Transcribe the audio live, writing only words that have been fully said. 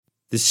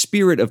The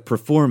spirit of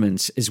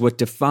performance is what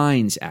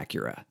defines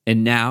Acura.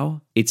 And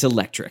now, it's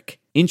electric.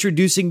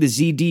 Introducing the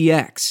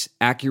ZDX,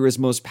 Acura's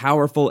most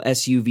powerful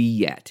SUV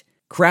yet.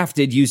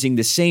 Crafted using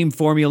the same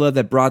formula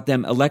that brought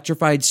them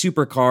electrified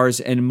supercars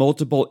and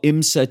multiple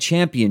IMSA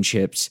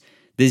championships,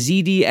 the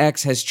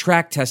ZDX has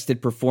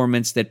track-tested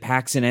performance that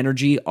packs an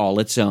energy all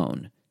its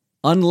own.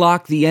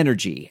 Unlock the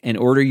energy and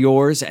order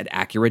yours at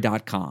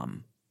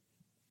Acura.com.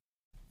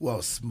 Well,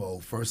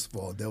 Smo, first of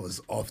all, that was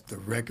off the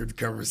record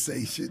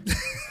conversation.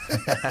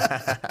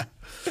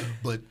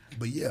 but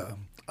yeah,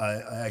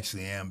 I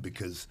actually am,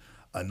 because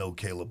I know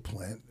Caleb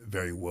Plant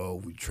very well.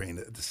 We trained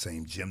at the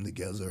same gym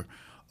together.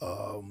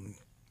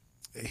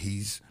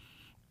 His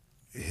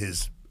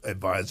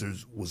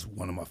advisors was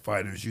one of my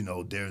fighters. You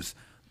know, there's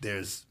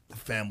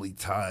family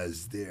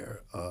ties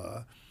there.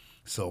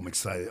 So I'm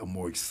excited. I'm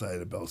more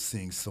excited about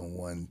seeing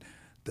someone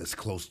that's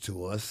close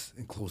to us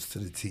and close to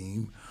the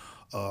team.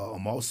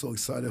 I'm also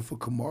excited for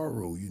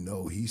Kamaru. You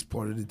know, he's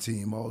part of the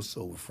team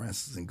also, with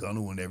Francis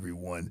Ngannou and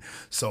everyone.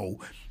 So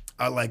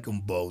I like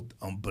them both,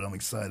 but I'm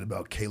excited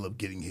about Caleb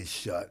getting his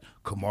shot.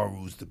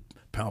 Kamaru's the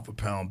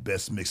pound-for-pound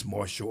best mixed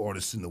martial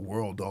artist in the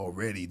world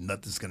already.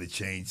 Nothing's going to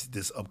change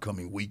this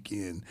upcoming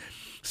weekend.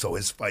 So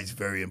his fight's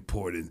very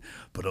important.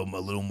 But I'm a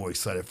little more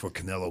excited for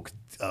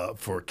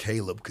for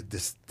Caleb,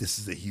 because this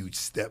is a huge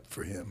step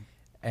for him.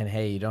 And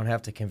hey, you don't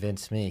have to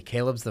convince me.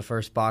 Caleb's the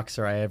first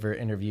boxer I ever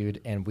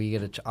interviewed, and we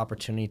get an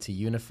opportunity to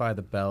unify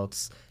the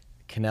belts.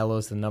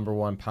 Canelo's the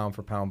 #1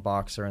 pound-for-pound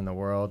boxer in the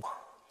world. 1,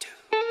 2,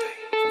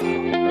 3.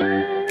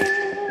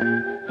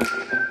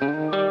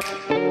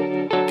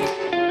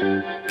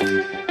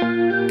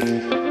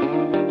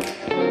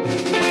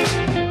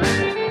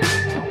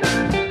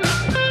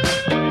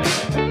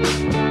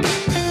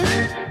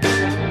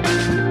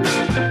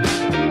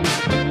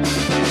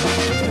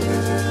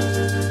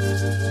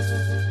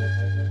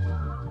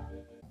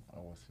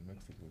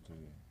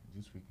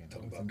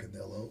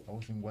 Canelo. I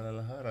was in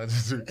Guadalajara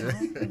this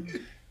weekend.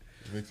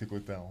 Mexico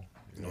town.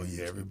 Oh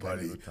yeah,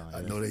 everybody.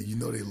 I know they. You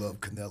know they love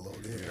Canelo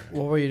there.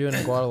 What were you doing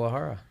in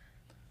Guadalajara?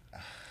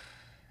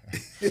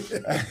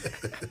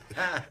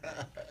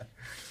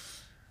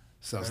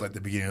 Sounds like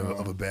the beginning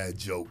of a bad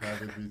joke.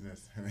 Private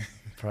business.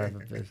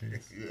 Private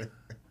business. Yeah.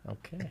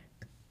 Okay.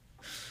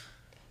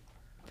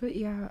 But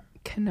yeah,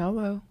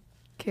 Canelo,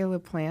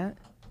 Caleb Plant,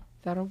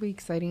 that'll be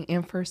exciting.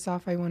 And first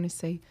off, I want to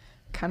say,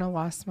 kind of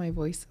lost my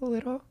voice a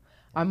little.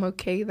 I'm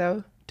okay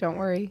though. Don't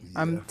worry.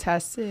 Yeah. I'm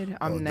tested.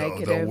 I'm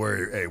negative. Don't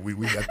worry. Hey, we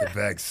got the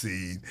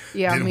vaccine.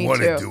 Yeah, Didn't me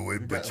want too. to do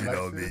it, but you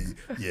know what I mean?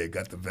 Yeah,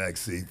 got the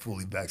vaccine,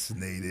 fully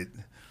vaccinated.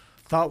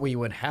 Thought we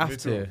would have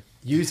to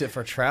use it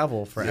for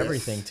travel, for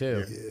everything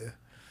too. Yeah.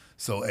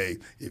 So, hey,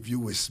 if you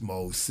were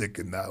Smo, sick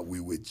or not, we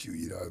with you.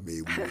 You know what I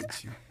mean? We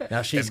with you.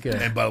 Now she's good.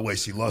 And by the way,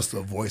 she lost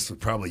her voice for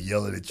probably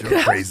yelling at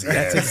your crazy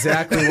ass. That's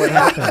exactly what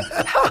happened.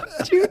 How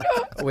did you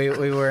know? We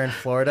were in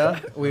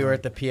Florida. We were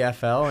at the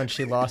PFL, and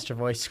she lost her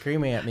voice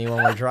screaming at me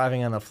when we're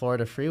driving on the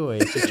Florida freeway.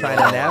 She's trying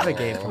to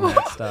navigate from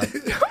that stuff.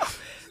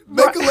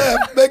 Make a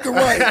left, make a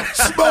right.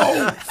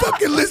 Smo,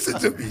 fucking listen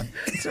to me.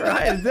 That's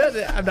right.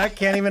 I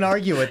can't even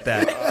argue with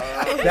that.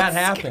 That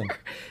happened.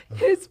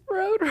 His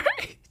road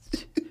rage.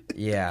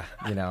 Yeah,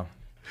 you know,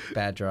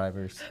 bad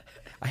drivers.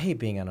 I hate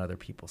being on other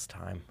people's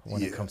time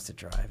when it comes to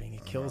driving.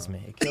 It kills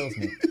me. It kills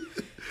me.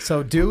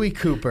 So Dewey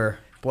Cooper,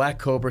 Black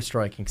Cobra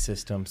Striking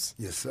Systems.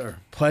 Yes, sir.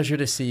 Pleasure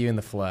to see you in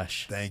the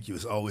flesh. Thank you.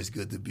 It's always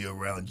good to be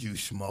around you,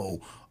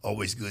 Schmo.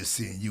 Always good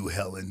seeing you,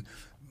 Helen.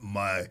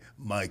 My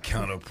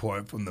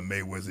counterpart from the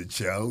Mayweather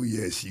show.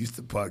 Yeah, she used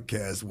to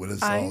podcast with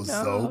us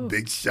also.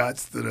 Big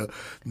shots to the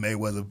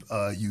Mayweather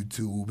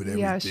YouTube and everything.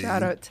 Yeah,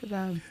 shout out to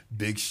them.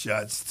 Big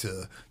shots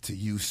to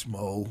you,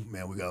 Smo.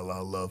 Man, we got a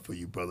lot of love for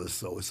you, brother.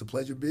 So it's a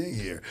pleasure being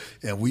here.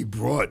 And we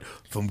brought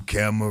from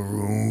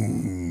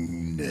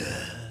Cameroon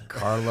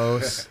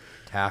Carlos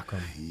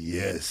Takam.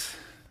 Yes.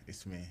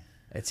 It's me.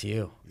 It's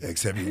you.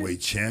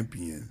 Ex-heavyweight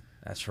champion.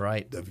 That's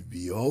right.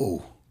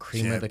 WBO.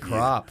 Cream champion. of the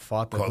crop.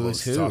 Fought the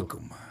Carlos who's who.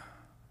 Takam.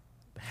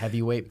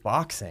 Heavyweight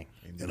boxing.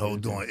 And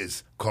hold on,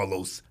 it's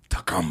Carlos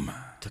Takam.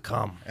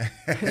 Takam.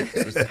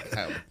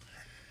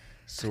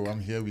 So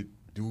I'm here with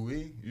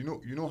Dewey. You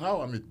know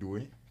how I met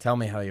Dewey? Tell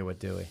me how you would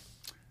Dewey.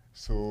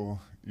 So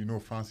you know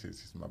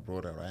Francis is my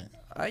brother, right?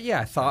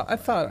 Yeah, I thought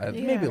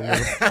maybe a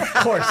little.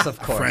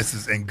 Of course.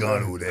 Francis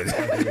Ngannou,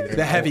 that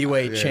The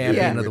heavyweight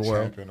champion of the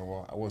world. Champion of the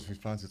world. I was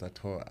with Francis. I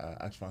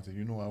asked Francis,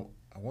 I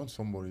want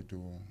somebody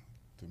to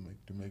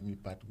make me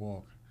part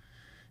walk.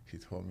 He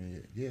told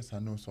me, yes, I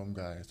know some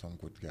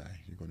good guy.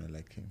 You're going to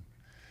like him.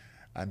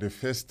 And the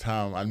first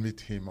time I met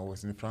him, I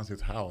was in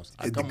Francis' house.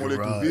 I come only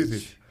to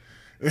visit.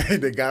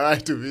 In the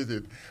garage to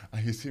visit.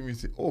 And he see me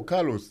say, oh,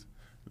 Carlos,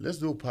 let's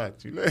do a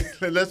part.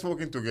 Let's walk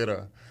in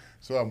together.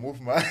 So I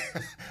move my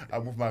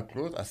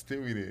clothes. I stay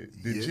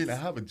with the gin. I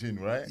have a gin,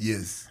 right?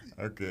 Yes.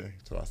 Okay.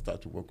 So I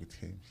start to work with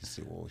him. He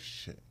said, oh,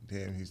 shit.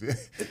 Damn. He said,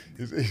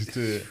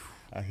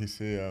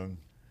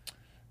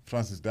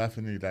 Francis,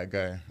 definitely that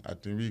guy. I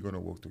think we're going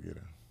to work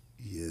together.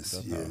 Yes,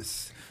 That's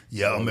yes.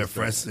 Yeah, I'm at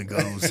Francis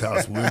Ngannou's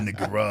house. We're in the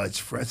garage.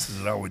 Francis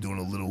and I were doing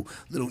a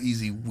little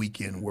easy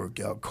weekend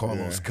workout.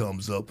 Carlos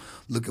comes up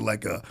looking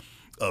like a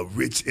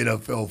rich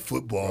NFL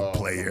football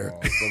player.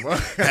 Come on.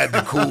 Had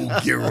the cool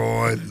gear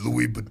on,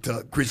 Louis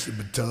Vuitton, Christian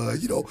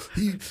Vuitton. You know,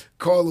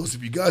 Carlos,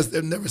 if you guys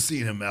have never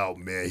seen him out,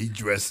 man, he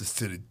dresses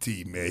to the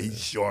T, man.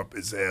 He's sharp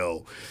as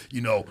hell.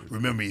 You know,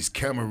 remember, he's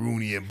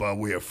Cameroonian by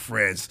way of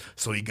France,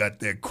 so he got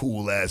that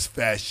cool-ass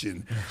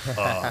fashion.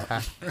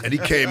 And he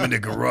came in the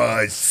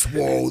garage,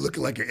 swole,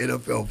 looking like an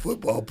NFL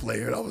football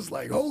player. And I was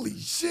like, holy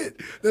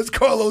shit, that's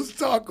Carlos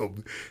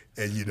Takam.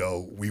 And, you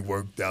know, we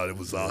worked out. It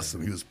was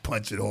awesome. He was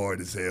punching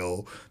hard as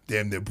hell.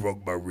 Damn near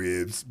broke my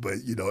ribs.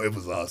 But, you know, it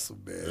was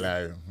awesome, man.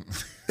 Liar.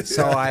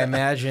 So I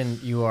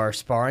imagine you are a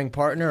sparring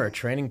partner or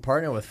training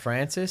partner with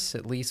Francis,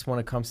 at least when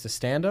it comes to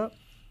stand-up?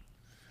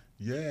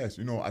 Yes,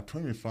 you know, I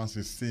trained with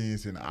Francis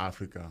since in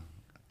Africa.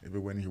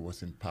 Even when he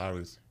was in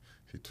Paris,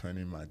 he trained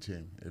in my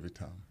gym every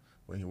time.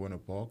 When he want to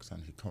box and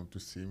he come to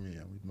see me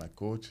and with my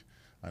coach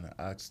and I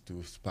asked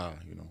to spar,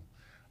 you know.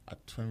 I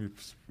trained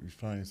with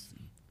Francis,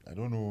 I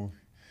don't know,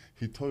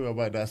 he told you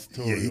about that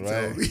story,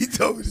 right? He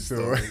told me the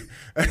story.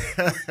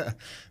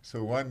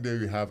 So one day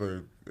we have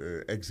a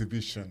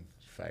exhibition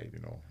fight, you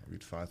know,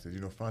 with Francis. You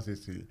know,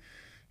 Francis,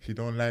 he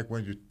don't like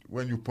when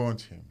you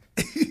punch him.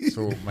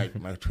 So my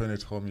trainer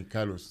told me,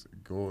 Carlos,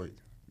 go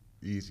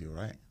easy,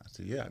 right? I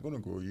said, yeah, I'm gonna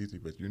go easy,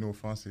 but you know,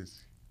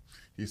 Francis,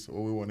 he's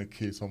always want to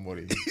kill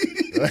somebody.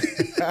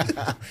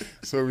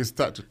 So we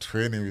start to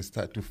train and we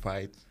start to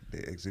fight,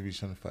 the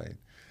exhibition fight.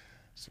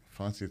 So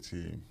Francis,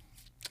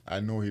 I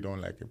know he don't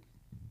like a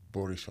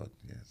body shot.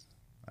 Yes,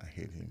 I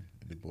hate him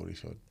in the body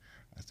shot.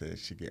 I said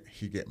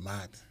he get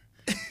mad.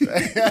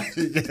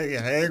 He get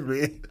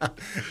angry.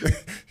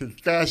 He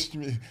catch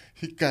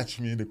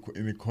me in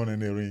the corner in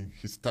the ring.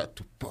 He start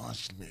to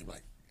punch me.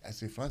 Like I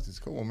said, Francis,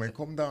 come on, man,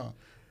 calm down.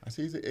 I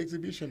said, it's an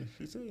exhibition.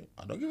 He said,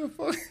 I don't give a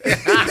fuck.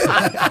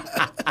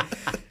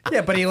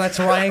 Yeah, but he lets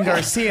Ryan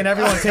Garcia and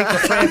everyone take the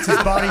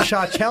Francis body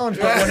shot challenge,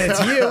 but when it's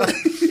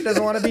you, he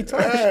doesn't want to be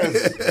touched.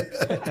 Yes.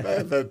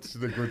 That's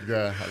the good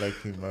guy. I like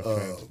him, my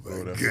friend.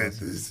 My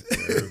goodness.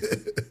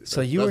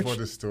 So you That's were what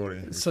the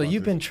story. So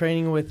you've been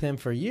training with him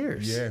for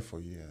years. Yeah,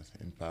 for years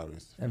in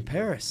Paris. In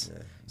Paris.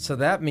 Yeah. So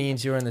that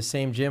means you're in the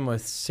same gym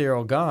with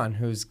Cyril Gahn,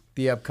 who's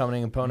the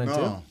upcoming opponent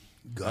too. No,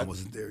 God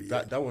wasn't there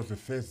yet. that was the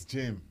first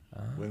gym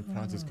when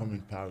Francis come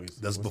in Paris.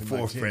 That's It was in before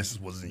my gym.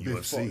 Francis was in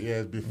Before, UFC.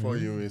 Yeah, before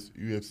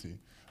UFC.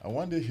 And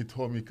one day he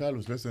told me,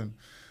 Carlos, listen,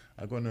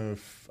 I'm gonna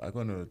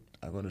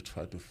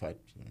try to fight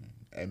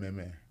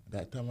MMA.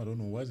 That time I don't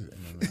know what is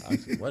MMA. I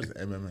said, what is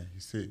MMA?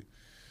 He said,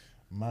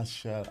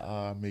 martial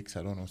art mix.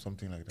 I don't know,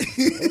 something like that. I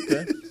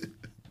said, okay,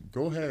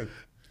 go ahead.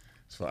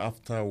 So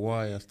after a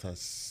while, after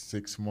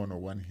 6 months or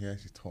 1 year,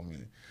 he told me,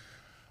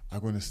 I'm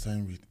gonna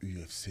sign with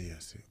UFC. I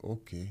said,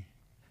 okay.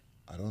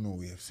 I don't know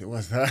UFC.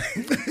 What's that?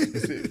 He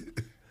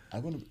said,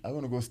 I'm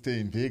gonna go stay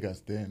in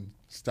Vegas, then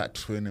start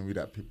training with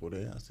that people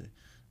there. I said,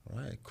 all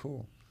right,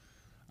 cool.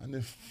 And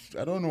if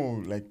I don't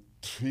know, like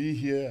 3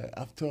 years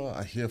after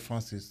I hear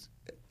Francis,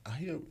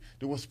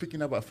 they were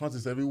speaking about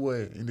Francis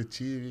everywhere in the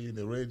TV, in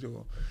the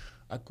radio.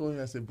 I called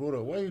him. I said,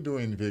 brother, what are you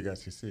doing in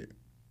Vegas? He said,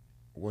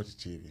 watch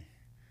TV.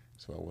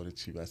 So I watch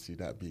TV. I see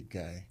that big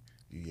guy,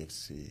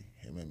 UFC,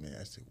 MMA.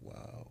 I said,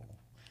 wow,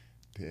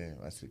 damn.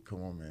 I said,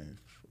 come on, man,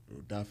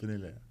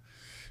 definitely.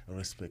 I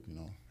respect, you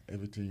know,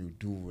 everything you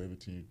do.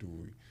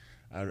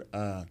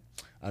 I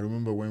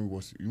remember when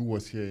you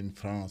was here in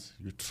France,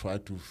 you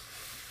tried to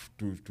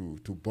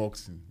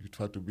boxing, you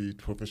tried to be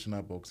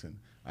professional boxing,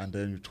 and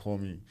then you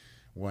told me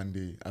one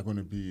day I'm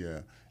gonna be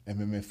a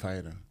MMA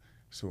fighter.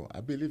 So I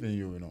believe in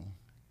you, you know.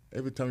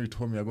 Every time you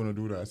told me I'm gonna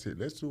do that, I said,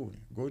 let's do it,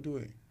 go do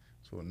it.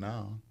 So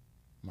now,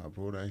 my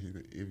brother, he's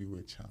the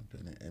heavyweight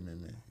champion in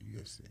MMA,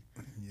 UFC.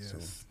 Yes. So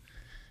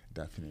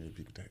definitely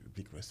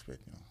big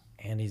respect, you know.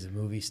 And he's a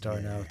movie star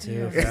now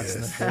too. Yeah. Fast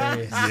and the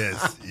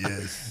Furious.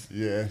 Yes.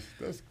 Yeah,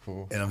 that's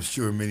cool. And I'm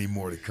sure many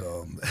more to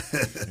come.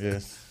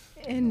 Yes.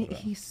 And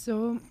he's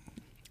so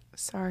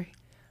sorry.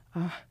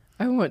 I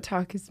won't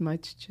talk as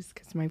much just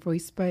because my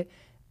voice. But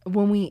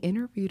when we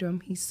interviewed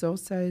him, he still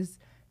says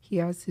he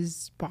has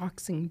his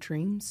boxing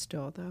dreams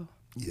still, though.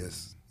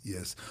 Yes.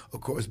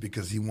 Of course,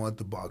 because he wanted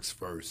to box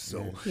first.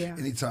 So Yeah.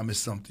 anytime it's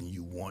something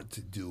you want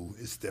to do,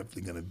 it's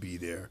definitely going to be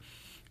there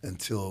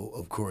until,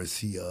 of course,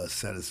 he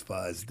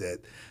satisfies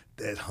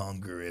that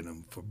hunger in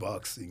him for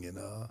boxing. And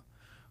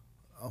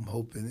I'm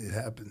hoping it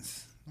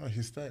happens. No,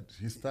 he started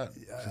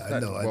I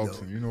know.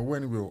 boxing. You know,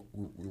 when we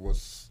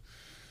was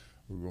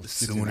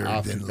sitting in Sooner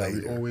Africa, than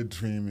we later. always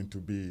dreaming to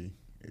be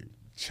a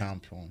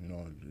champion, you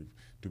know,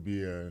 to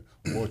be a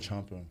world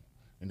champion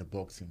in the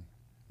boxing,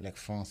 like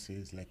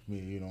Francis, like me,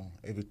 you know.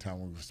 Every time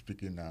we were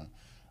speaking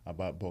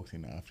about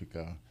boxing in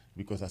Africa,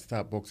 because I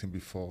started boxing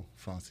before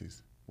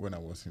Francis, when I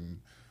was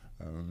in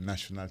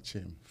national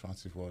team.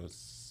 Francis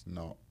was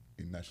not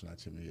in national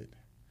team yet.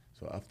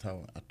 So after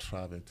I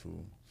fly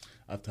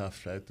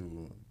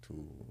to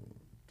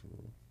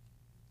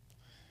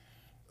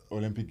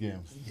Olympic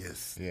Games.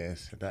 Yes.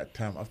 Yes, at that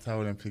time after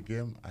Olympic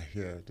game, I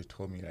hear they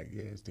told me like,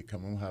 yes, they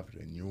come and have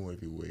a new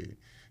heavyweight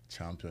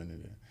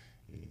champion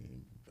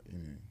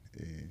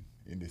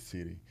in the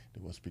city.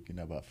 They were speaking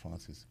about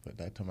Francis, but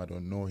that time I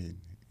don't know him.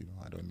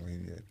 I don't know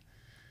him yet.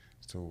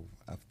 So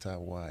after a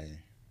while,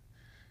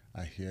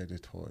 I hear they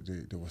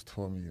was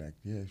told me like,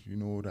 yes, you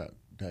know that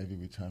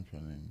heavyweight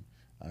champion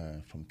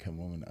from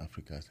Cameroon in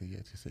Africa. I said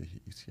yes. He said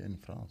he's here in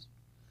France.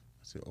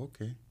 I said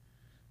okay.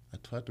 I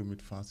tried to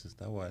meet Francis.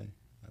 That way,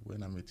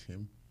 when I met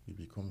him, we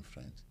become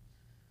friends.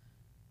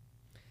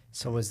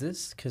 So was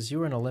this, because you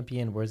were an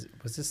Olympian, was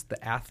this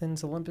the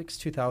Athens Olympics,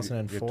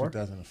 2004? Yeah,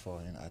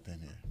 2004 in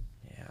Athens,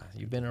 Yeah,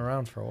 you've been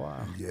around for a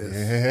while.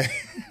 Yes.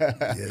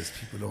 Yes,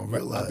 people don't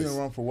realize. I've been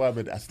around for a while,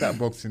 but I started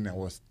boxing, I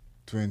was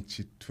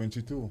 22,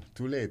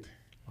 too late.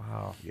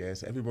 Wow.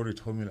 Yes, everybody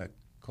told me like,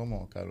 come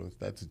on, Carlos,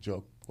 that's a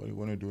joke. What do you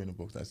want to do in the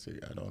box? I said,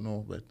 I don't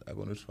know, but I'm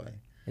going to try.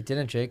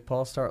 Didn't Jake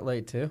Paul start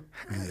late too?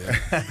 Yeah.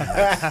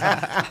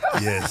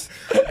 Yes.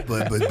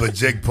 But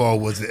Jake Paul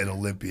wasn't an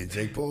Olympian.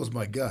 Jake Paul's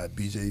my guy.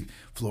 BJ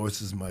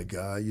Flores is my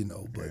guy,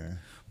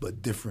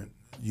 but different,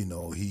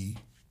 he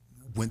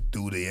went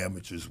through the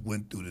amateurs,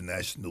 went through the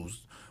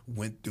nationals,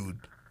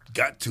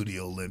 got to the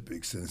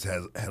Olympics, and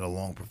has had a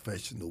long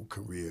professional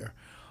career.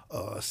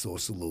 So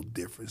it's a little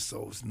different.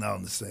 So it's not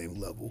on the same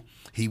level.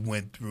 He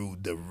went through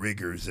the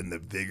rigors and the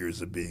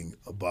vigors of being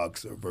a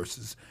boxer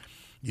versus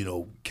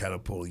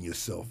catapulting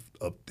yourself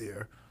up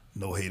there.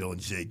 No hate on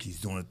Jake. He's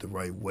doing it the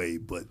right way.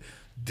 But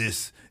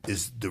this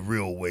is the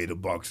real way the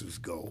boxers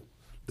go,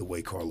 the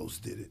way Carlos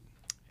did it.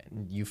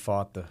 And you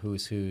fought the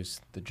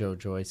who's, the Joe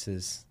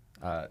Joyces,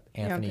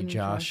 Anthony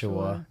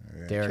Joshua,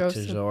 Derek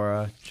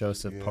Chisora,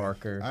 Joseph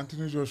Parker.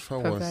 Anthony Joshua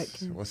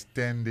was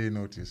 10-day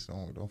notice.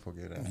 Don't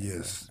forget that.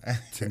 Yes,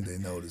 10-day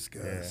notice,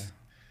 guys. Yeah.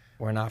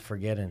 We're not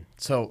forgetting.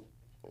 So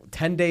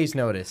 10 days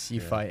notice,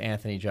 you fight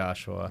Anthony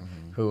Joshua,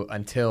 who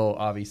until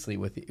obviously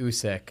with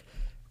Usyk,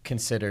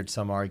 considered,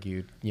 some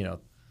argued,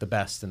 the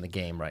best in the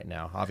game right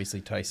now.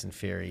 Obviously Tyson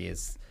Fury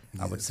is,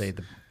 I would say,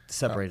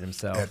 separated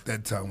himself. At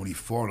that time when he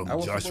fought him,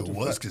 Joshua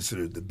was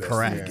considered the best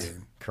in the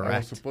game. Correct. I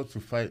was supposed to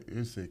fight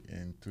Usyk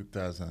in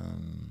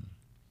 2000.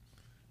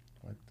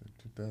 I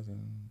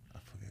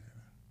forget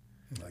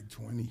it. Like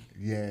 20.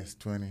 Yes,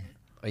 20.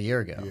 A year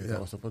ago. Yes, I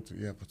was supposed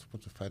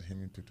to fight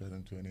him in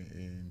 2020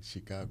 in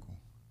Chicago.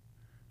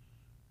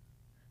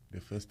 The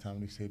first time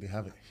they said he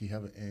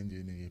have an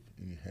injury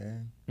in his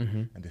hand,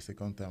 and the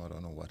second time I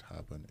don't know what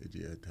happened.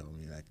 AJ told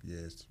me like,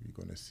 yes, we're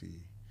gonna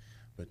see,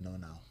 but no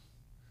now.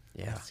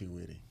 Yeah. I'm still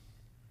waiting.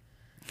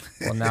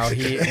 Well,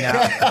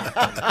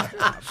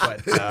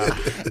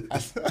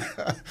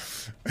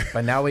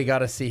 but now we got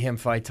to see him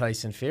fight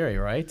Tyson Fury,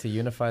 right, to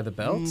unify the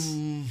belts.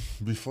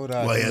 Before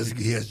that, well,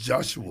 he has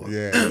Joshua.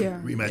 Yeah.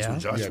 Rematch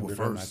with Joshua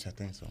first. Rematch, I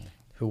think so.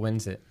 Who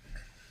wins it?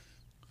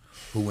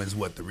 Who wins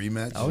what, the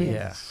rematch? Oh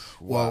yeah.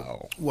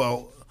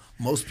 Well,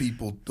 most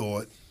people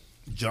thought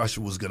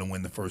Joshua was going to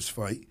win the first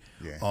fight.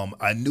 Yeah.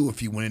 I knew if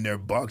he went in there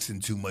boxing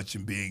too much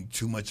and being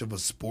too much of a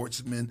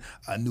sportsman,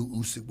 I knew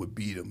Usyk would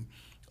beat him.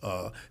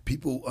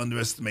 People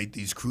underestimate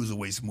these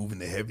cruiserweights moving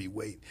to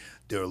heavyweight.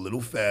 They're a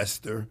little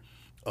faster.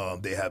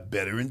 They have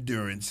better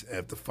endurance.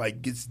 If the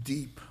fight gets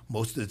deep,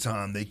 most of the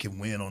time they can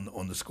win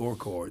on the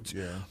scorecards.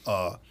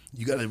 Yeah.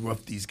 You got to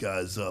rough these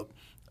guys up.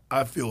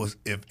 I feel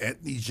if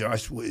Anthony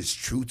Joshua is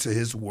true to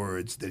his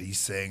words that he's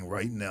saying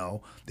right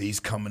now, that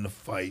he's coming to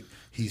fight,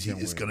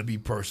 it's going to be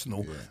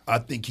personal. Yeah. I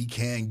think he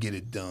can get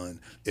it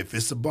done. If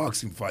it's a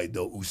boxing fight,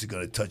 though, Usyk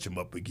going to touch him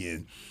up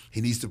again.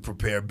 He needs to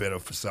prepare better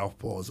for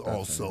southpaws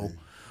also.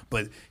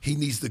 But he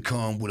needs to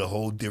come with a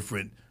whole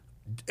different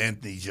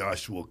Anthony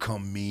Joshua,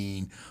 come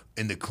mean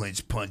in the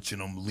clinch, punching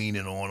him,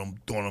 leaning on him,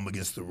 throwing him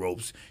against the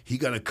ropes. He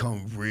got to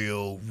come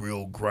real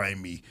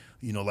grimy,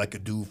 like a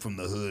dude from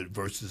the hood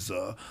versus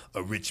a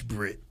rich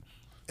Brit.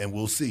 And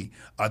we'll see.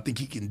 I think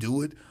he can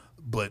do it,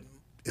 but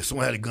if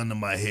someone had a gun to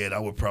my head, I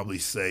would probably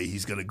say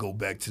he's going to go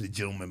back to the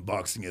gentleman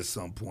boxing at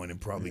some point and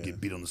probably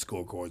get beat on the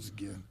scorecards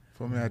again.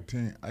 For me, I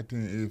think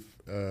if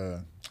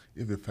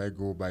the fight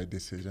go by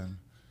decision,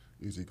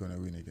 is he gonna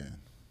win again?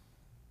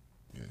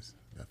 Yes,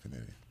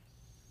 definitely.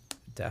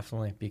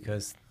 Definitely,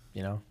 because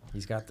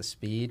he's got the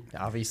speed,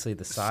 obviously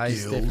the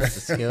size, the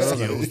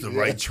skills, the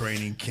right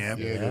training camp.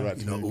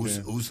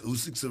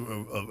 Usyk's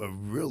a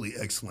really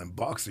excellent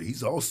boxer.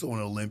 He's also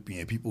an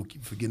Olympian. People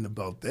keep forgetting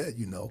about that.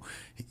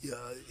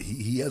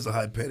 He has a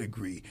high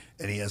pedigree,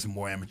 and he has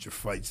more amateur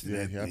fights than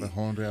Anthony. He has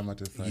 100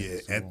 amateur fights.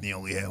 Yeah, so Anthony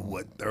only had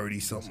 30,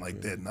 something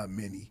like that. Not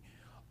many.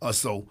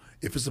 So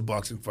if it's a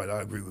boxing fight,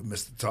 I agree with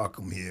Mr.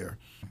 Takam here.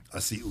 I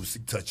see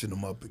Usyk touching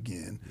him up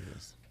again.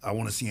 Yes. I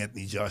want to see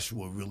Anthony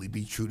Joshua really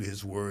be true to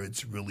his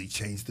words, really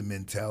change the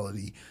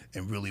mentality,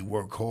 and really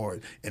work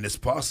hard. And it's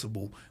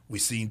possible.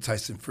 We've seen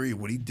Tyson Fury,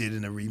 what he did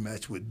in a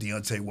rematch with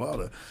Deontay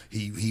Wilder.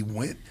 He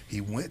went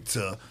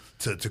to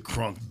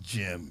Crunk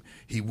Gym.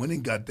 He went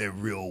and got that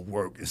real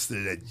work instead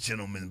of that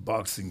gentleman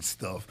boxing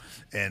stuff.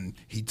 And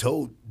he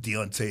told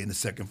Deontay in the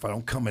second fight,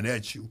 I'm coming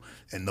at you.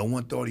 And no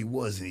one thought he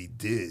was, and he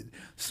did.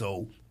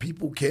 So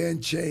people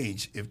can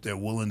change if they're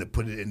willing to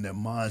put it in their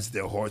minds,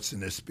 their hearts,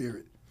 and their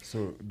spirit.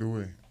 So,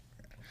 Dewey,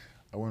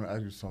 I want to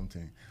ask you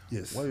something.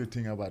 Yes. What do you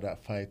think about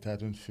that fight,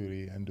 Tyson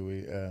Fury and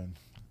Dewey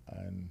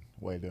and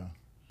Wilder?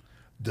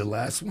 The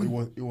last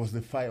one? It was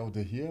the fight of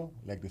the year,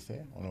 like they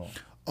say, or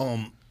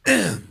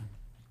no?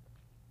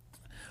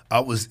 I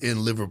was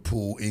in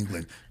Liverpool,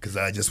 England, because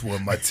I just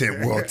won my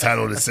 10th world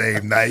title the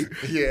same night.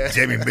 Yeah.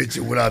 Jamie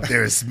Mitchell went out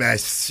there and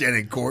smashed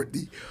Shannon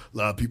Courtney. A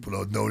lot of people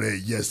don't know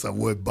that. Yes, I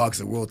won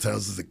boxing world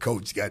titles as a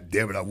coach. God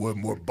damn it, I won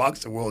more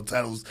boxing world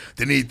titles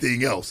than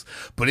anything else.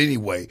 But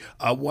anyway,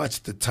 I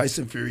watched the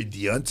Tyson Fury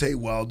Deontay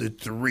Wilder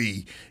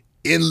 3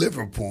 in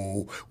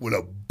Liverpool with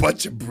a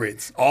bunch of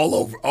Brits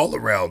all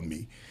around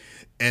me.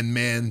 And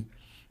man,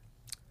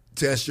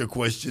 to answer your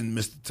question,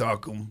 Mr.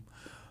 Takam,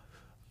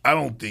 I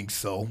don't think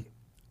so.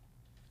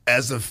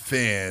 As a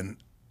fan,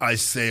 I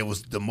say it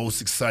was the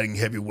most exciting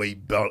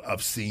heavyweight bout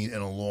I've seen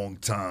in a long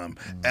time.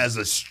 As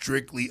a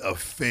strictly a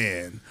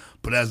fan,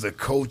 but as a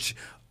coach,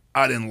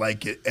 I didn't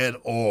like it at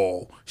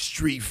all.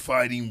 Street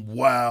fighting,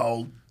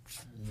 wild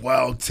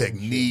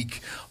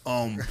technique.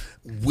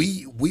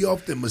 We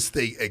often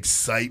mistake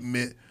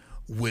excitement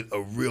with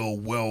a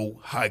real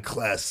high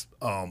class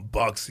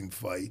boxing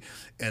fight,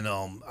 and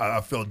I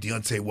felt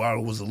Deontay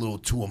Wilder was a little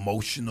too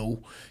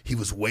emotional. He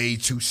was way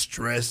too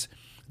stressed.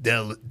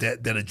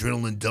 That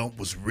adrenaline dump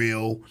was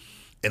real,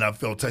 and I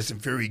felt Tyson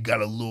Fury got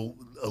a little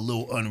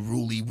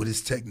unruly with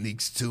his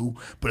techniques too.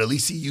 But at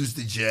least he used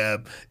the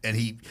jab, and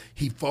he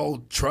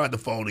tried to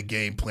follow the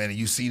game plan. And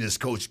you seen his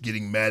coach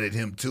getting mad at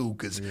him too,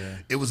 because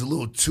it was a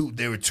little too.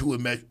 They were too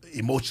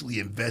emotionally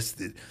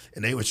invested,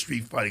 and they were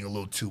street fighting a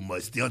little too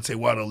much. Deontay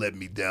Wilder let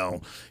me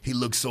down. He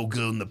looked so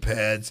good on the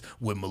pads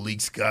with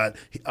Malik Scott.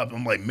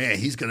 I'm like, man,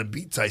 he's gonna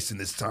beat Tyson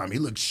this time. He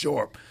looked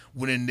sharp.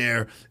 Went in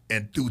there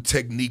and threw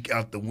technique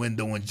out the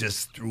window and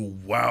just threw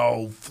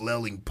wild,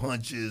 flailing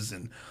punches,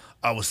 and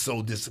I was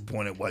so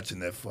disappointed watching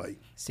that fight.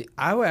 See,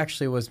 I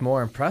actually was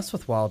more impressed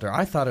with Wilder.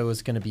 I thought it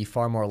was going to be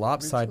far more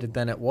lopsided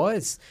than it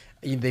was.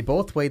 They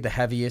both weighed the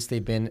heaviest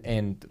they've been,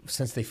 and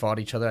since they fought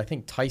each other, I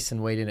think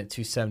Tyson weighed in at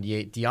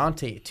 278,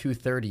 Deontay at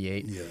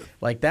 238. Yeah.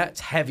 Like,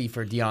 that's heavy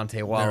for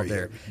Deontay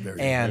Wilder.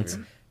 Very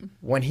and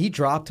when he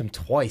dropped him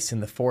twice in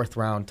the fourth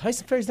round,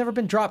 Tyson Fury's never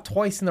been dropped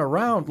twice in a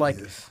round. Like,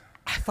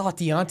 I thought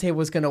Deontay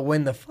was going to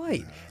win the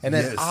fight. And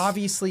then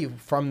obviously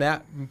from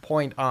that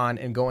point on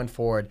and going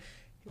forward,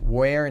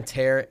 wear and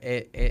tear,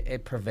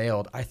 it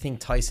prevailed. I think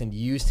Tyson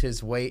used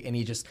his weight and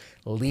he just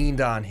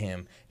leaned on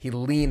him. He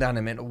leaned on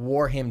him and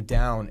wore him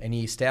down, and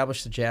he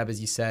established the jab,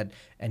 as you said,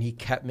 and he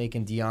kept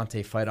making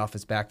Deontay fight off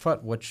his back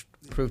foot, which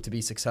proved to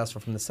be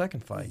successful from the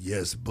second fight.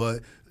 Yes,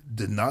 but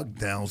the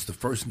knockdowns, the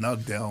first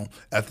knockdown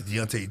after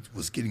Deontay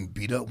was getting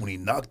beat up, when he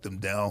knocked him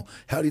down,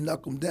 how'd he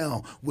knock him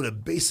down? With a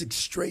basic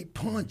straight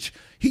punch.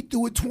 He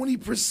threw it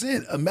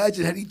 20%.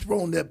 Imagine had he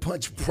thrown that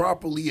punch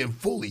properly and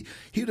fully.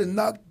 He'd have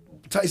knocked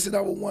Tyson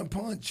out with one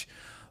punch.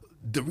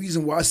 The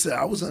reason why I said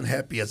I was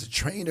unhappy as a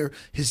trainer,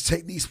 his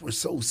techniques were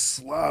so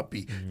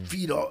sloppy.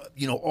 Feet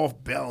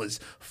off balance,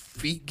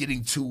 feet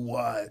getting too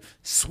wide,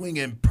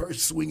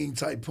 purse swinging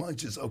type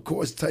punches. Of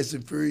course,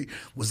 Tyson Fury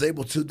was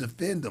able to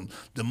defend them.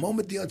 The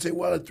moment Deontay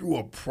Wilder threw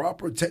a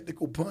proper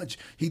technical punch,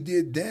 he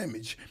did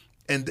damage.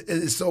 And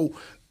so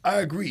I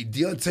agree.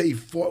 Deontay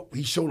fought.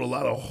 He showed a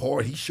lot of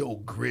heart. He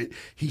showed grit.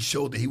 He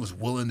showed that he was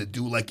willing to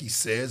do like he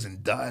says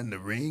and die in the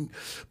ring.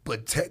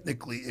 But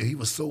technically, he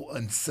was so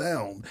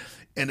unsound.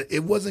 And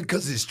it wasn't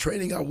because of his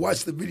training. I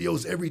watched the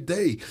videos every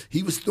day.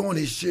 He was throwing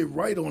his shit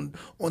right on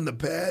the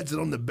pads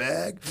and on the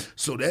bag.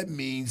 So that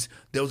means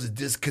there was a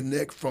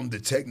disconnect from the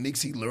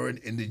techniques he learned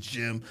in the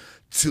gym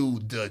to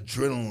the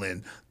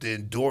adrenaline, the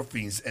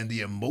endorphins, and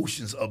the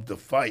emotions of the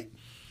fight.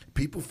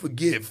 People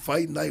forget,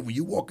 fight night, when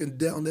you walking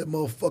down that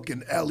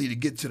motherfucking alley to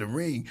get to the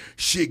ring,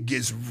 shit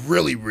gets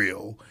really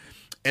real.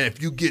 And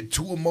if you get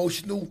too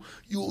emotional,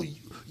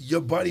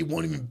 your body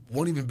won't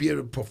even be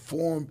able to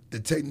perform the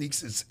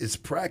techniques it's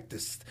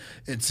practiced.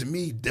 And to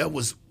me, that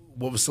was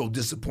what was so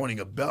disappointing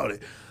about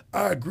it.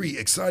 I agree,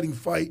 exciting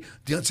fight.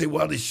 Deontay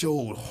Wilder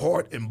showed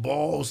heart and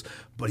balls,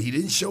 but he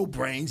didn't show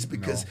brains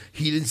because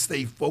he didn't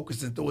stay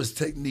focused and throw his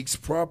techniques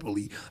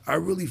properly. I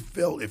really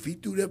felt if he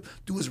threw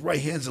his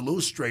right hands a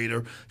little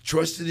straighter,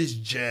 trusted his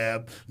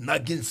jab,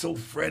 not getting so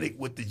frantic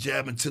with the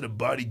jab into the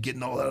body,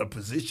 getting all out of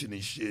position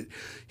and shit,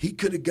 he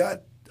could have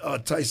got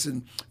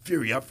Tyson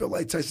Fury. I felt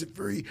like Tyson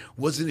Fury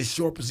wasn't as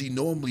sharp as he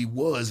normally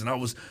was, and I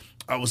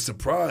was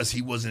surprised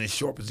he wasn't as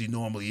sharp as he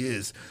normally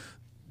is.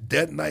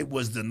 That night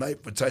was the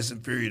night for Tyson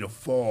Fury to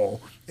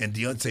fall, and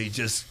Deontay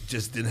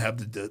just didn't have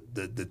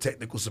the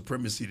technical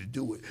supremacy to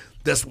do it.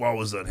 That's why I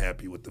was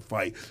unhappy with the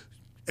fight.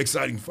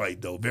 Exciting fight,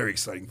 though. Very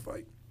exciting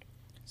fight.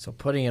 So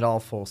putting it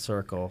all full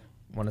circle,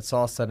 when it's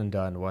all said and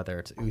done, whether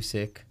it's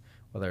Usyk,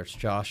 whether it's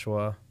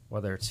Joshua,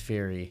 whether it's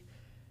Fury,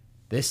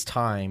 this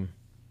time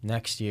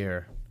next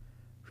year,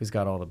 who's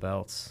got all the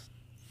belts?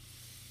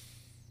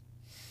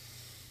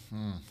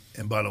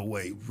 And by the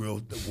way,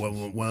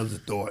 one other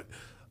thought.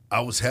 I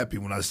was happy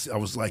when I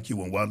was like you,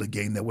 when Wilder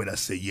gained that weight, I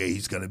said, yeah,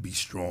 he's going to be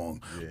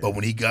strong. Yeah. But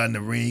when he got in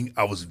the ring,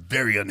 I was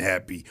very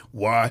unhappy.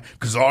 Why?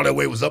 Because all that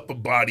weight was upper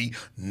body.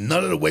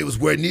 None of the weight was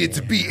where it needed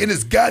to be in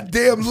his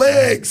goddamn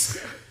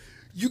legs.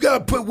 You got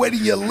to put weight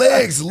in your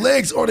legs.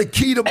 Legs are the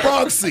key to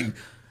boxing.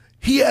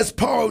 He has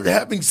power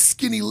having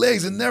skinny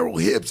legs and narrow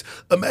hips.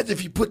 Imagine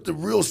if he put the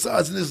real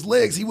size in his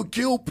legs, he would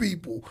kill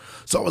people.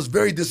 So I was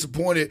very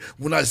disappointed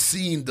when I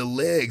seen the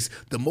legs.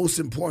 The most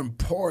important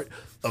part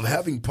of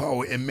having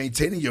power and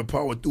maintaining your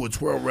power through a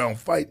 12-round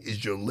fight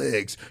is your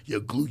legs,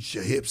 your glutes,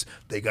 your hips.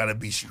 They got to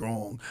be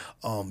strong.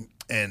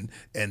 And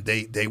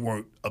they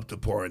weren't up to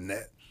par in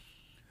that.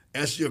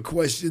 Answer your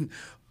question,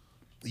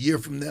 a year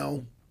from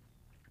now,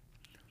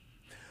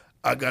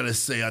 I gotta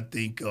say, I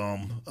think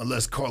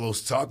unless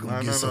Carlos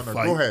Takam gets a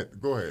fight,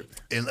 Go ahead.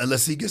 And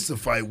unless he gets a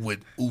fight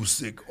with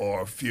Usyk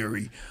or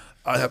Fury,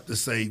 I have to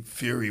say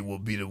Fury will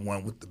be the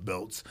one with the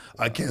belts.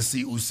 I can't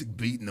see Usyk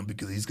beating him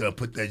because he's gonna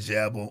put that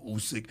jab on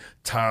Usyk,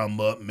 tie him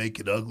up,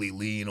 make it ugly,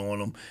 lean on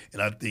him, and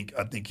I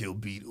think he'll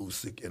beat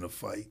Usyk in a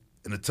fight,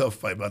 in a tough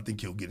fight, but I think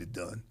he'll get it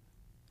done.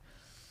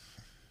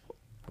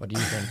 What do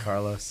you think,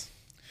 Carlos?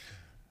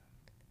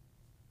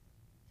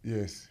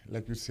 Yes,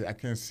 like you say, I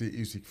can see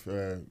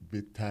Usyk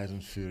beat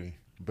Tyson Fury,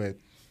 but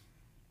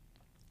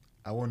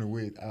I want to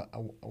wait. I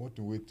want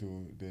to wait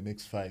to the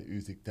next fight,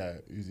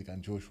 Usyk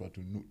and Joshua,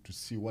 to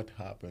see what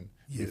happened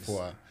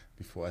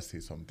before I say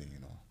something, you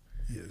know.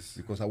 Yes.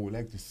 Because I would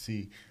like to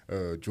see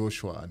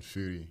Joshua and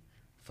Fury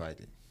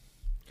fighting.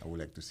 I would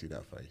like to see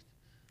that fight.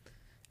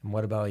 And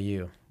what about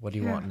you? What do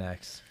you want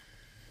next?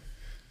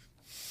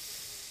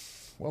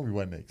 What we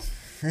want next?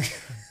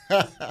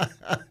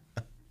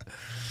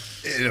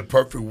 In a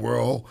perfect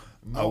world,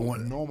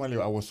 normally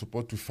I was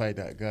supposed to fight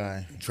that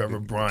guy, Trevor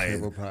Bryan,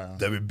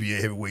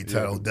 WBA heavyweight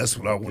title. That's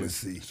what I want to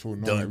see. So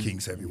Don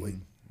King's heavyweight.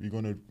 We're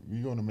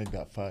gonna make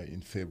that fight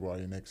in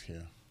February next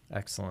year.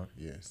 Excellent.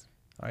 Yes.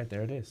 All right,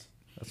 there it is.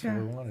 That's what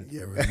we wanted.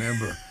 Yeah,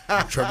 remember,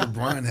 Trevor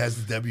Bryan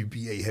has the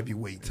WBA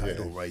heavyweight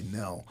title right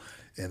now,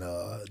 and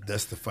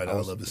that's the fight I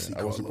would love to see.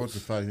 I was supposed to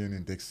fight him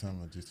in next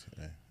summer.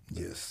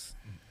 Yes.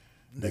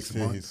 Next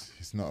month.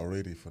 He's not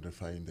ready for the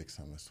fight in next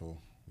summer, so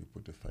we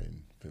put the fight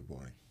in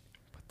February.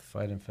 Put the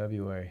fight in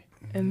February.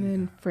 And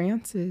then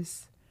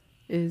Francis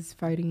is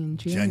fighting in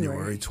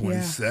January. January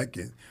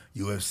 22nd,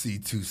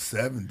 UFC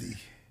 270.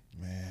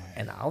 Man.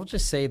 And I'll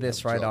just say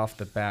this right off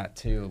the bat,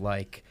 too.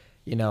 Like,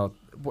 you know,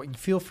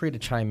 feel free to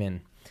chime in.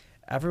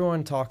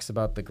 Everyone talks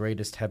about the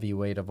greatest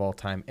heavyweight of all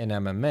time in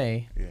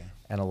MMA,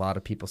 and a lot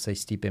of people say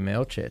Stipe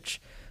Miocic.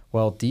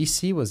 Well,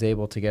 DC was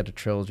able to get a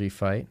trilogy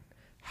fight.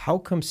 How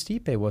come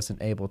Stipe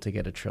wasn't able to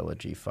get a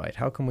trilogy fight?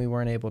 How come we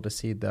weren't able to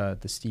see the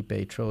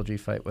Stipe trilogy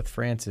fight with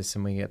Francis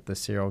and we get the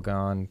Cyril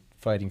Gane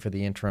fighting for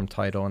the interim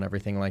title and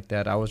everything like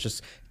that? I was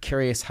just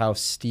curious how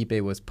Stipe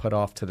was put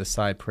off to the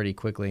side pretty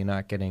quickly,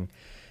 not getting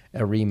a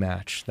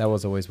rematch. That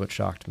was always what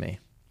shocked me.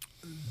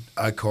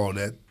 I call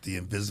that the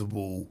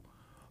invisible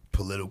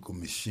political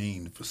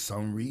machine. For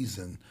some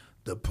reason,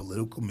 the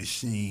political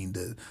machine,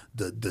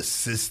 the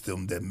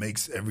system that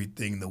makes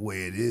everything the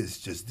way it is,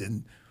 just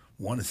didn't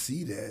want to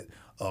see that.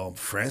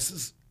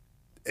 Francis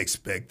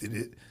expected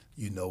it.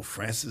 You know,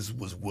 Francis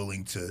was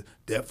willing to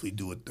definitely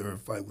do a third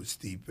fight with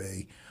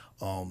Stipe.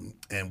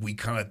 And we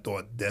kind of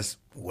thought that's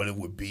what it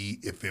would be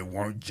if it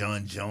weren't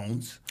John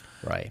Jones.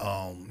 Right.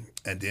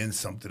 And then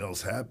something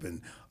else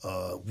happened.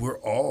 We're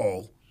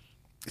all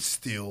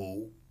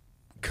still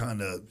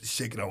kind of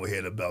shaking our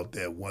head about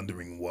that,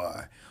 wondering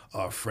why.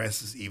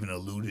 Francis even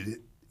alluded it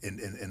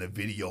in a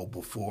video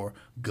before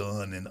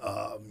Gunn and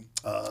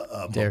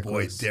my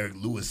boy Derek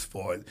Lewis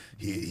fought.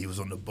 He was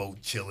on the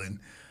boat chilling,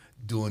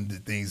 doing the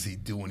things he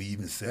do, and he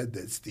even said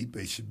that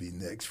Stipe should be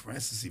next.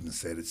 Francis even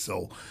said it.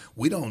 So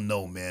we don't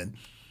know, man.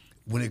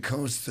 When it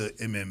comes to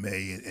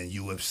MMA and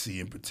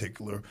UFC in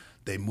particular,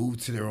 they move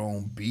to their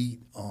own beat,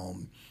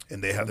 and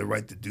they have the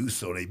right to do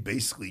so. They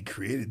basically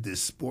created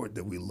this sport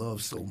that we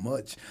love so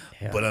much.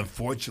 Yeah. But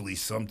unfortunately,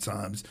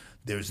 sometimes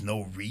there's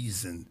no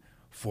reason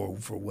for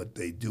what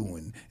they do.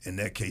 And in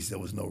that case, there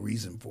was no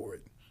reason for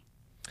it.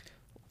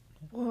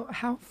 Well,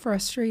 how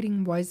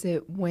frustrating was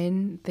it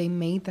when they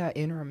made that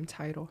interim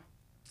title?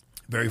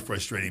 Very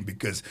frustrating,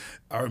 because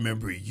I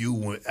remember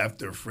you,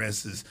 after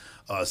Francis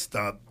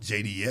stopped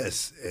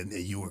JDS and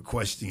you were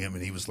questioning him,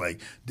 and he was like,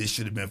 this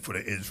should have been for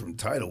the interim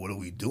title. What are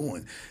we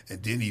doing?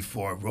 And then he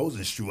fought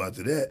Rosenstruck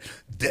after that.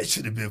 That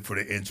should have been for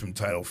the interim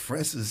title.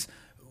 Francis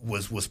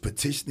was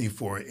petitioning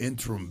for an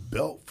interim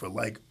belt for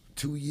like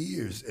 2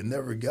 years and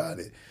never got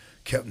it.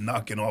 Kept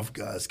knocking off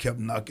guys,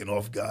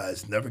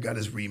 never got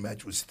his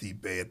rematch with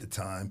Stipe at the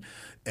time.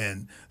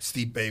 And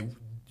Stipe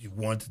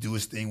wanted to do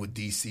his thing with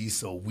DC,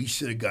 so we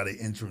should have got an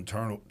interim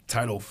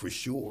title for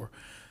sure.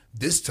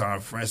 This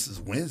time, Francis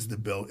wins the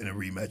belt in a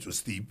rematch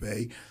with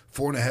Stipe.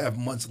 4.5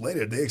 months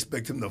later, they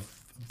expect him to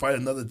fight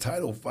another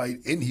title fight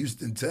in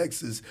Houston,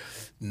 Texas,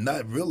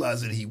 not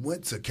realizing he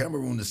went to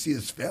Cameroon to see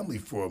his family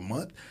for a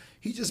month.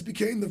 He just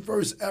became the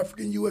first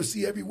African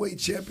UFC heavyweight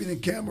champion in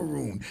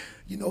Cameroon.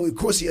 You know, of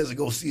course he has to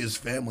go see his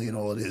family and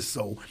all of this.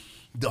 So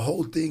the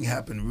whole thing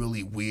happened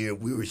really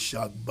weird. We were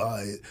shocked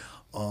by it.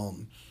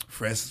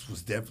 Francis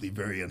was definitely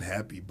very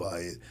unhappy by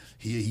it.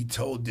 He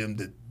told them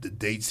that the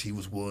dates he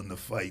was willing to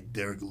fight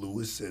Derek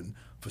Lewis, and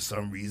for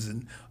some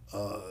reason,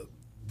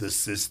 the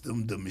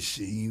system, the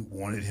machine,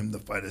 wanted him to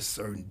fight a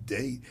certain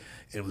date.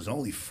 And it was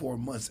only 4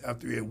 months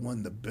after he had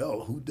won the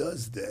belt. Who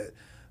does that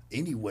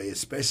anyway,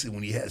 especially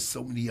when he has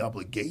so many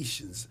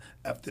obligations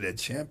after that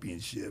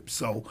championship?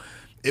 So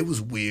it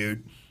was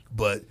weird,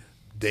 but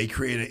they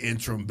created an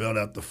interim belt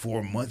after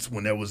 4 months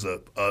when there was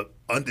a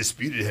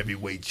undisputed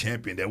heavyweight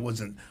champion. That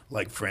wasn't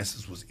like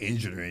Francis was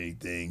injured or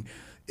anything.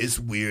 It's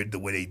weird the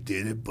way they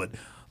did it, but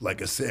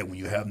like I said, when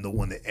you have no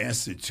one to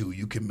answer to,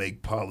 you can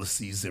make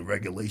policies and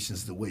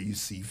regulations the way you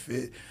see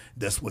fit.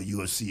 That's what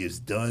UFC has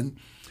done.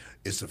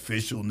 It's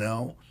official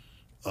now.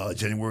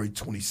 January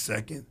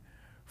 22nd,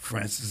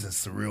 Francis and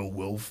Cyril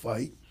will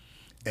fight.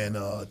 And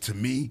to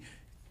me,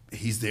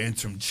 he's the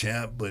interim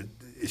champ, but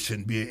it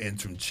shouldn't be an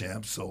interim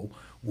champ. So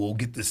we'll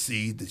get to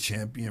see the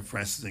champion,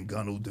 Francis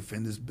Ngannou,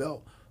 defend his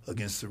belt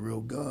against Cyril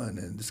Gane.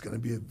 And it's going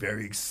to be a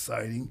very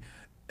exciting,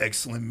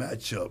 excellent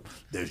matchup.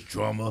 There's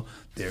drama.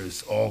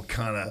 There's all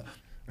kind of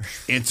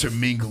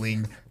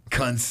intermingling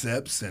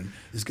concepts, and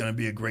it's going to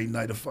be a great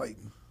night of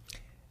fighting.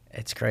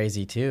 It's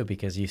crazy, too,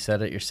 because you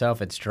said it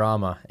yourself. It's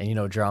drama, and you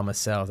know drama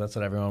sells. That's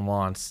what everyone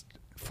wants.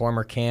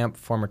 Former camp,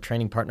 former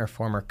training partner,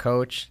 former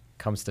coach,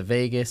 comes to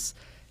Vegas.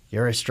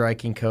 You're a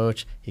striking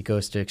coach. He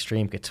goes to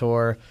Extreme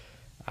Couture.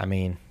 I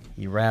mean,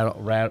 he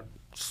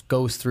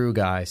goes through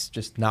guys,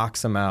 just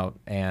knocks them out,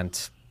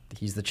 and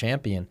he's the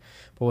champion.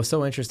 But what's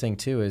so interesting,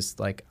 too, is,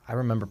 like, I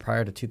remember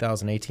prior to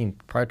 2018,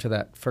 prior to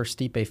that first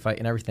Stipe fight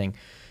and everything,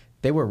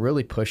 they were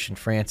really pushing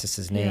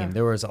Francis's name. Yeah.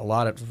 There was a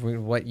lot of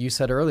what you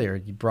said earlier.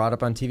 You brought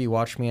up on TV,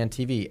 watched me on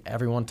TV.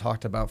 Everyone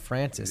talked about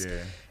Francis.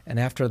 Yeah. And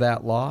after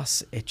that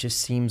loss, it just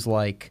seems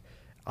like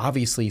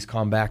obviously he's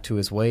come back to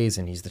his ways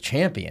and he's the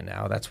champion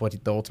now. That's what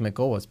the ultimate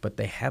goal was. But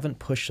they haven't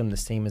pushed him the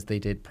same as they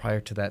did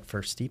prior to that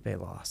first Stipe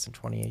loss in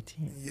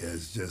 2018. Yeah,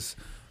 it's just,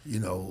 you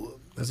know.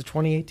 Was it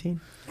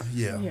 2018?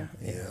 Yeah.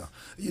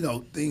 You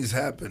know, things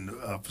happen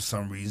for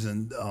some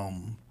reason.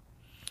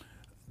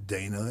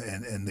 Dana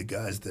and the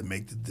guys that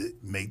make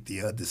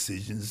the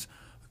decisions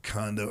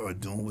kind of are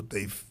doing what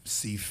they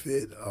see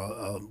fit.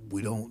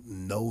 We don't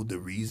know the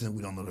reason.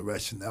 We don't know the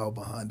rationale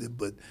behind it,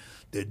 but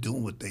they're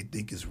doing what they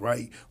think is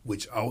right,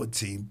 which our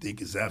team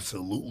think is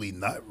absolutely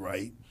not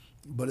right.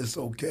 But it's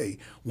okay.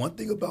 One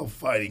thing about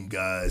fighting,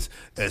 guys,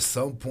 at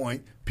some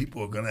point,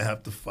 people are going to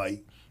have to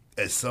fight.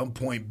 At some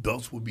point,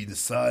 belts will be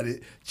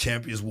decided,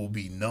 champions will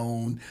be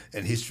known,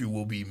 and history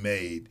will be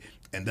made.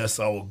 And that's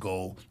our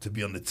goal, to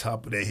be on the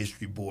top of that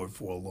history board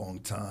for a long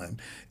time.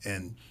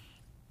 And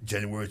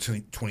January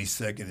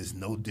 22nd is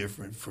no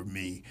different for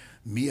me.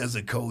 Me as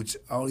a coach,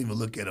 I don't even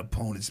look at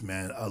opponents,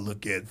 man. I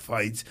look at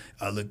fights.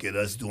 I look at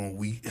us doing what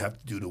we have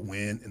to do to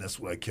win, and that's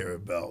what I care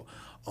about.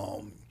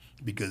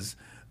 Because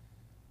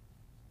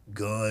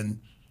Gunn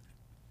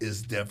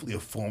is definitely a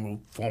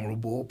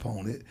formidable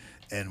opponent,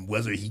 and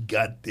whether he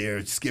got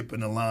there skipping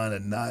the line or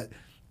not,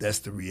 that's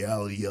the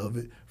reality of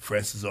it.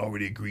 Francis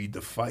already agreed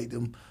to fight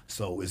him,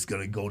 so it's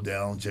going to go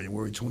down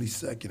January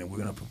 22nd, and we're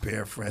going to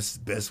prepare Francis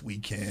best we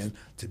can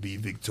to be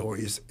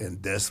victorious,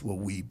 and that's what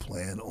we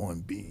plan on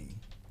being.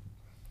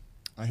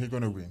 And he's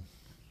going to win.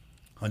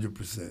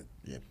 100%.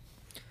 Yep.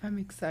 I'm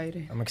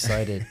excited. I'm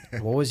excited.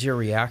 What was your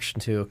reaction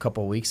to a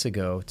couple weeks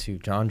ago to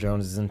John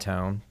Jones is in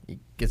town? He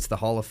gets the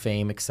Hall of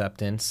Fame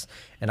acceptance.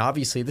 And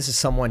obviously this is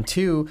someone,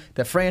 too,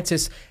 that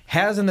Francis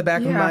has in the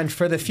back of his mind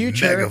for the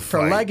future, Mega for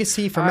fight.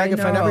 legacy, for mega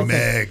fight, know. everything.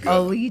 Mega.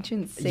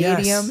 Allegiant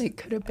Stadium, Yes. it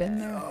could have been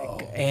there.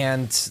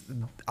 And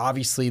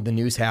obviously the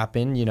news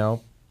happened, you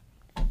know,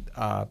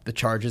 the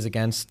charges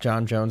against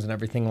John Jones and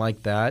everything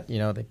like that. You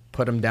know, they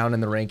put him down in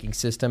the ranking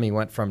system. He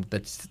went from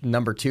the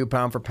number 2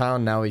 pound for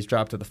pound. Now he's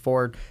dropped to the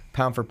 4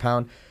 pound for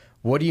pound.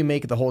 What do you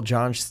make of the whole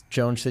John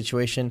Jones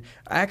situation?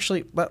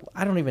 Actually,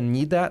 I don't even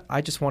need that.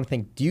 I just want to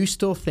think, do you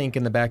still think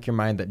in the back of your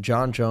mind that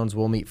John Jones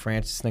will meet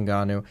Francis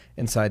Ngannou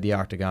inside the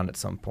octagon at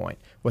some point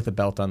with a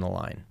belt on the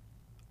line?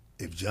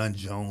 If John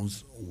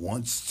Jones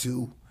wants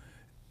to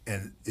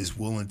and is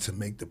willing to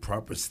make the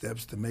proper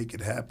steps to make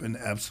it happen,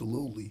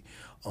 absolutely.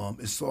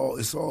 It's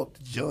all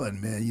John,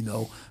 man. You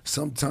know,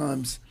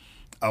 sometimes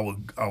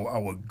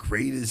our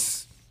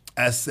greatest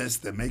assets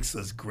that makes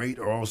us great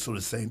are also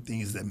the same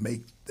things that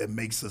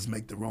makes us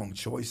make the wrong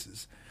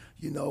choices.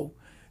 You know,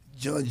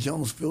 John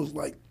Jones feels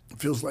like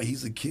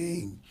he's a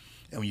king.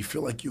 And when you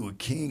feel like you're a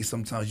king,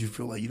 sometimes you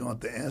feel like you don't have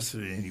to answer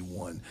to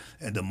anyone.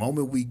 And the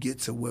moment we get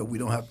to where we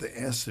don't have to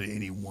answer to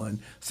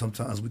anyone,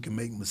 sometimes we can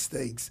make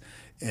mistakes.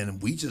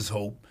 And we just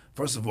hope,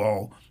 first of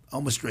all,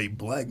 I'm a straight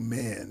black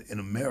man in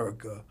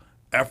America,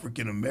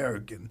 African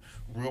American,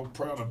 real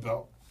proud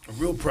about I'm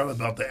real proud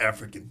about the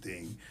African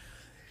thing.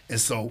 And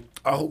so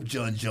I hope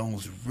John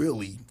Jones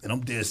really, and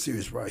I'm dead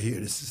serious right here,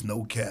 this is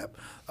no cap,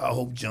 I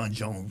hope John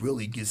Jones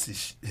really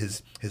gets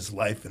his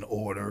life in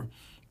order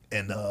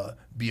and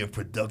be a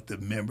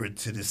productive member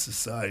to this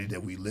society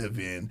that we live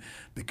in,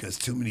 because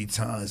too many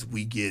times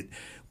we get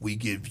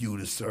viewed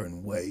a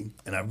certain way.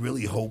 And I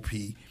really hope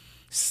he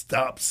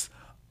stops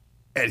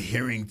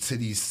adhering to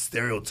these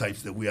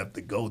stereotypes that we have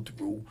to go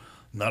through.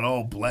 Not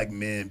all black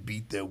men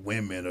beat their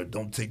women or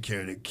don't take care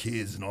of their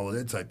kids and all of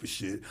that type of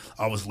shit.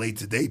 I was late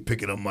today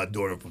picking up my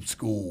daughter from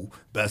school,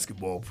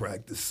 basketball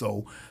practice.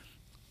 So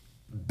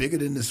bigger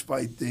than this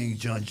fight thing,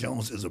 John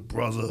Jones is a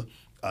brother.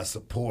 I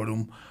support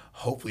him.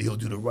 Hopefully he'll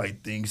do the right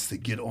things to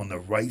get on the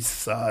right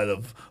side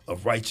of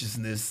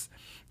righteousness.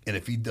 And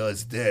if he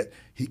does that,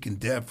 he can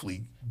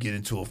definitely get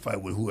into a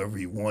fight with whoever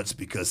he wants,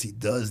 because he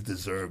does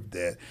deserve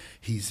that.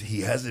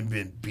 He hasn't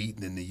been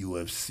beaten in the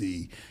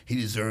UFC. He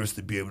deserves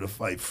to be able to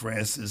fight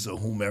Francis or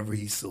whomever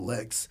he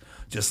selects.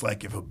 Just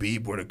like if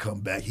Habib were to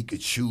come back, he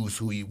could choose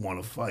who he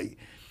want to fight.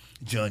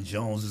 John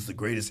Jones is the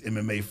greatest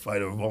MMA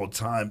fighter of all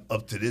time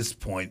up to this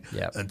point,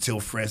 until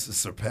Francis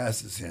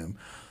surpasses him.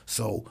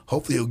 So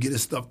hopefully he'll get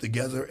his stuff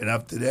together, and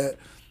after that,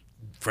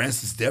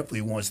 Francis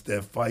definitely wants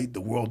that fight.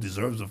 The world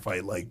deserves a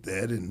fight like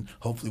that, and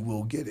hopefully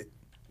we'll get it.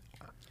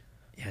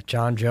 Yeah,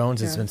 John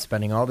Jones has been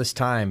spending all this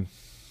time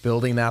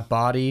building that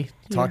body.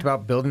 Talked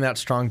about building that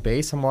strong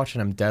base. I'm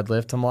watching him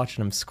deadlift. I'm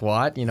watching him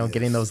squat,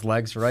 getting those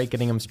legs right,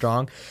 getting him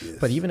strong. Yes.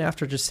 But even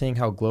after just seeing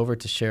how Glover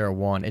Teixeira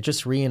won, it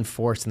just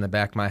reinforced in the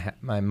back of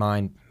my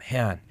mind,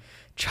 man,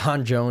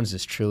 John Jones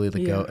is truly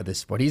the GOAT of this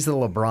sport. He's the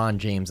LeBron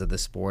James of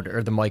this sport,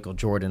 or the Michael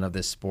Jordan of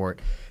this sport.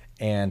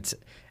 And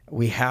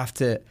we have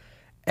to,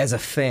 as a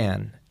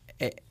fan,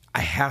 I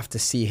have to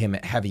see him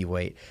at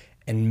heavyweight.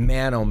 And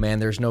man, oh man,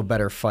 there's no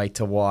better fight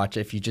to watch.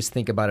 If you just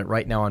think about it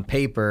right now on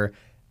paper,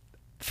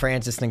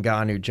 Francis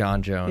Ngannou,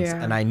 John Jones.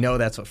 Yeah. And I know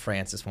that's what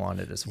Francis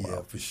wanted as well.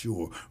 Yeah, for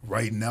sure.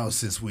 Right now,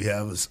 since we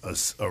have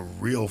a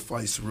real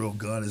fight, Cyril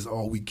Gane is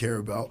all we care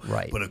about.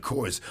 Right. But of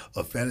course,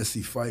 a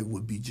fantasy fight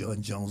would be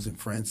John Jones and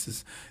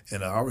Francis.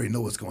 And I already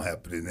know what's going to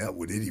happen in that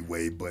one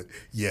anyway. But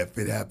yeah, if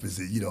it happens,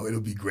 it'll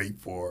be great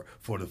for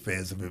the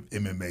fans of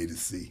MMA to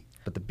see.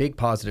 But the big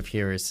positive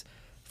here is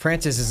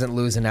Francis isn't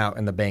losing out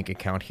in the bank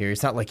account here.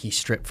 It's not like he's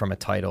stripped from a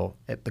title.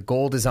 The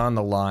gold is on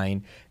the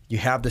line. You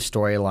have the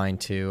storyline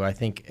too. I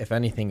think, if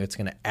anything, it's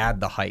going to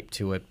add the hype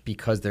to it,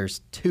 because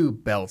there's two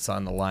belts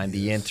on the line,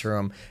 the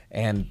interim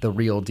and the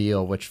real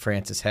deal, which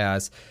Francis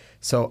has.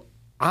 So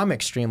I'm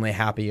extremely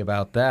happy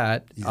about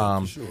that.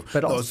 Yeah, for sure.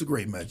 But it's a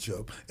great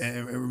matchup.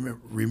 And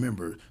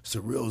remember,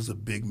 Cyril's a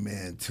big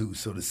man, too.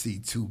 So to see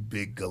two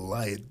big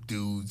Goliath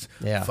dudes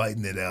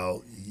fighting it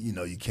out,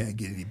 you can't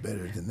get any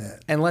better than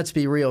that. And let's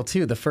be real,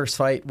 too. The first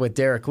fight with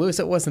Derek Lewis,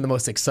 it wasn't the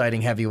most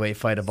exciting heavyweight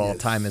fight of all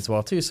time as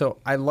well, too. So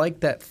I like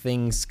that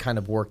things kind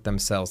of work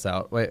themselves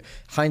out.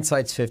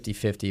 Hindsight's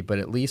 50-50, but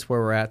at least where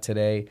we're at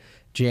today,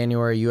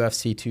 January,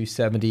 UFC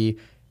 270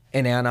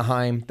 in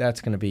Anaheim,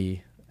 that's going to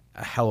be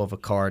a hell of a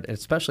card, and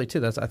especially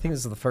too. I think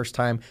this is the first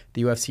time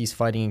the UFC is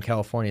fighting in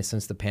California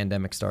since the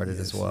pandemic started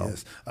as well.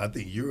 Yes, I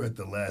think you're at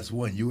the last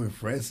one. You and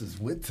Francis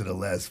went to the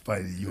last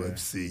fight in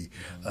UFC.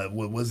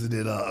 What wasn't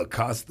it?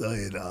 Acosta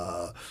and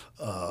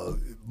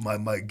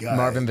my guy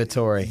Marvin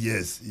Vettori.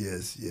 Yes.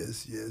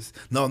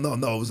 No.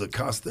 It was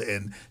Acosta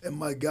and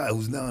my guy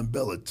who's now in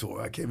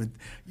Bellator. I can't even,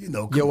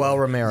 Yoel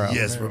Romero.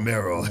 Yes,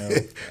 Romero.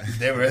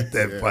 They were at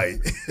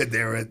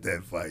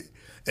that fight.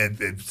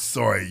 And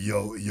sorry,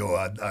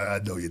 I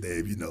know your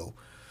name,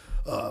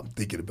 I'm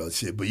thinking about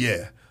shit. But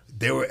yeah,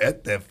 they were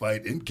at that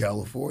fight in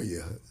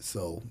California.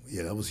 So,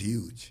 yeah, that was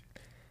huge.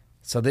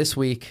 So this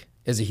week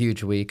is a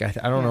huge week. I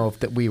don't know if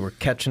that we were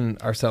catching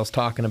ourselves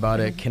talking about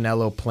it.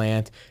 Canelo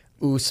Plant,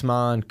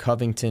 Usman,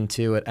 Covington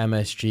too at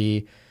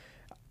MSG.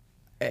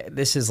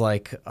 This is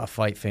like a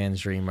fight fan's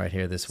dream right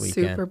here this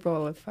weekend. Super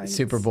Bowl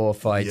of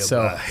fights. Yeah,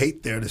 so I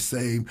hate they're the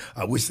same.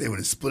 I wish they would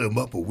have split them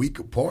up a week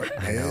apart,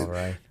 man. I know,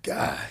 right?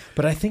 God.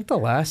 But I think the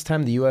last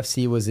time the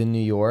UFC was in New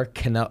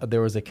York,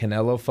 there was a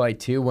Canelo fight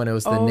too, when it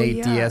was the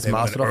Nate Diaz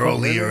Masvidal fight.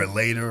 Earlier or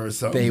later or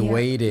something. They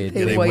waited.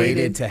 They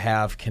waited to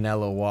have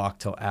Canelo walk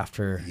till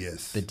after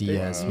the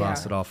Diaz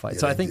Masvidal fight.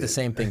 So I think the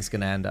same thing's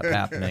going to end up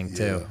happening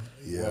too.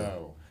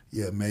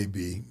 Yeah,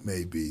 maybe.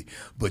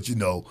 But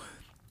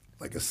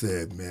like I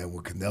said, man,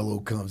 when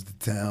Canelo comes to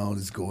town,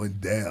 it's going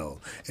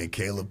down. And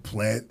Caleb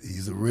Plant,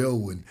 he's a real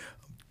one.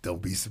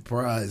 Don't be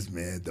surprised,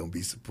 man. Don't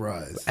be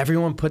surprised.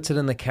 Everyone puts it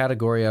in the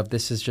category of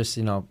this is just,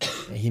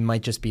 he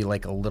might just be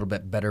like a little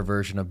bit better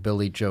version of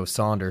Billy Joe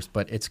Saunders,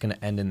 but it's going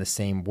to end in the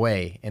same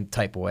way,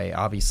 type of way.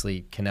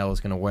 Obviously, Canelo's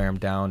going to wear him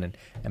down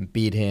and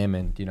beat him.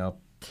 And, do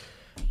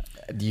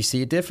you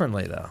see it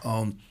differently,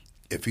 though?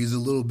 If he's a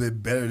little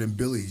bit better than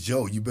Billy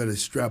Joe, you better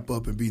strap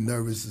up and be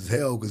nervous as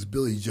hell, because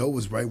Billy Joe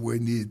was right where he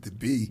needed to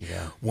be.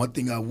 Yeah. One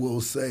thing I will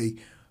say,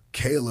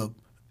 Caleb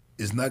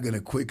is not going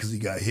to quit because he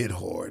got hit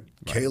hard.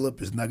 Right.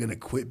 Caleb is not going to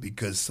quit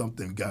because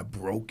something got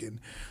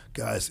broken.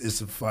 Guys, it's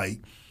a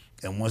fight,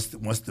 and once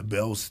the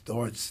bell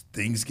starts,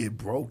 things get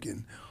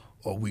broken.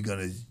 are we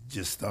gonna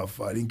just stop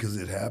fighting because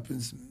it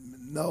happens?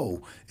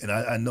 No, and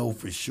I know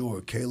for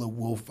sure Caleb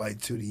will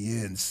fight to the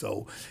end.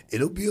 So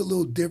it'll be a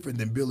little different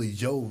than Billy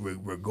Joe,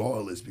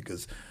 regardless,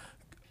 because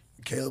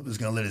Caleb is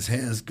gonna let his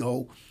hands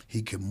go.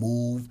 He can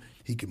move.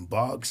 He can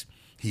box.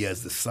 He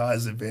has the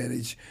size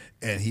advantage,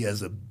 and he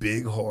has a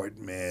big heart,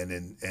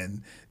 man.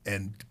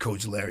 And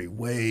Coach Larry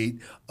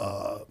Wade,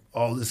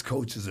 all his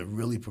coaches have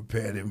really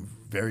prepared him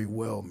very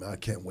well, man. I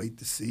can't wait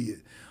to see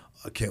it.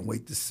 I can't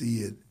wait to see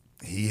it.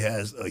 He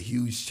has a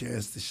huge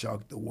chance to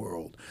shock the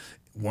world.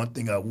 One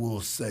thing I will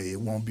say, it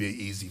won't be an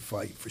easy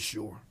fight for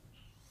sure.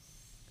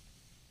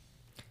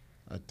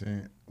 I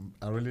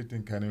really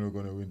think Canelo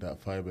going to win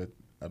that fight, but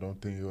I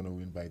don't think he's going to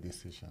win by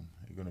decision.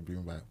 He's going to be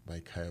win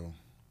by KO.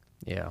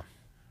 Yeah.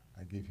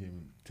 I give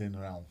him 10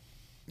 rounds.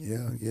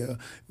 Yeah. You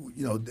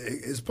know,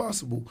 it's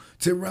possible.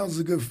 10 rounds is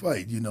a good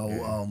fight, you know.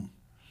 Yeah.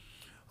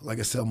 Like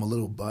I said, I'm a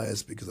little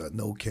biased because I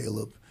know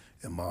Caleb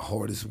and my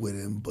heart is with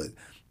him, but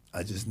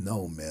I just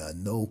know, man. I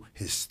know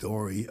his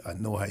story. I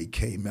know how he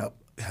came up.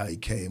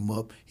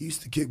 He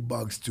used to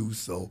kickbox too,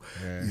 so,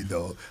 you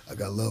know, I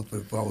got love for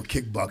our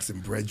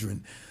kickboxing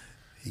brethren.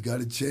 He got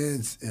a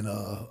chance, and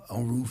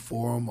I'm rooting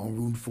for him. I'm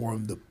rooting for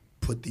him to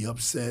put the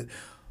upset.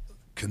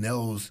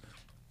 Canelo's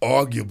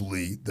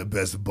arguably the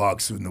best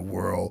boxer in the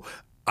world.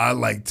 I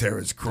like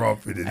Terrence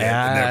Crawford in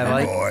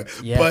that regard.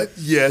 Yeah. But,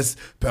 yes,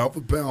 pound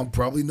for pound,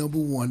 probably number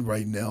one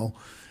right now.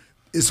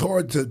 It's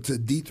hard to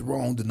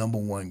dethrone the number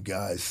one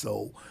guy,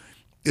 so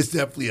it's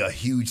definitely a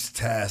huge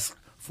task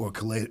for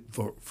Caleb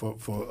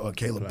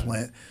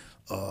Plant.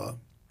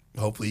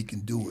 Hopefully he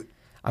can do it.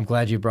 I'm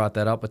glad you brought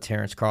that up with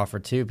Terrence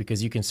Crawford, too,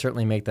 because you can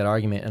certainly make that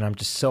argument, and I'm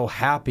just so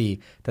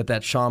happy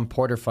that Sean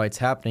Porter fight's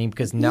happening,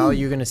 because now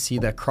you're going to see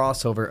that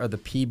crossover of the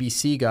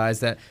PBC guys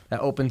that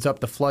opens up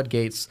the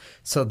floodgates,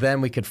 so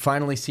then we could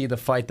finally see the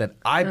fight that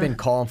I've been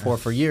calling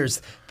for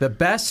years, the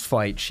best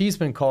fight. She's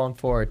been calling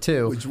for it,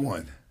 too. Which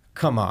one?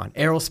 Come on,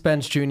 Errol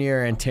Spence Jr.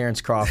 and Terrence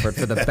Crawford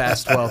for the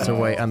best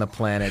welterweight on the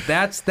planet.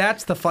 That's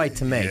the fight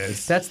to make.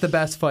 Yes. That's the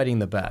best fighting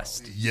the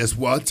best. Yes,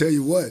 well, I'll tell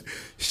you what,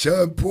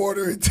 Sean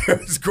Porter and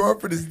Terrence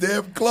Crawford is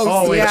damn close.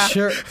 Oh, yeah.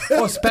 Sure.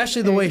 Well,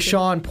 especially the way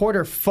Sean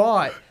Porter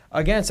fought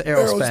against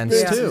Errol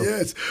Spence, too.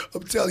 Yes,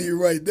 I'm telling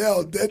you right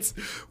now, that's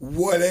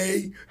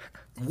 1A,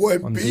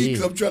 1B,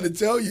 because I'm trying to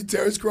tell you,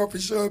 Terrence Crawford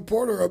and Sean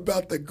Porter are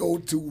about to go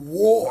to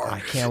war. I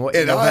can't wait.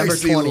 And November I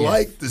actually 20th.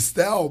 like the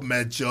style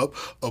matchup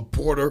of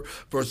Porter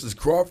versus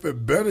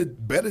Crawford better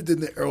than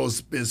the Errol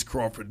Spence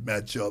Crawford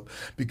matchup,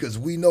 because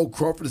we know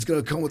Crawford is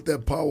going to come with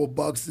that power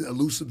boxing,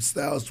 elusive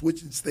style,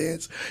 switching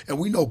stance, and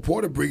we know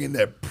Porter bringing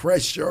that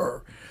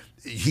pressure.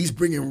 He's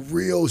bringing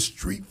real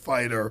street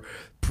fighter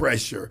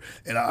pressure,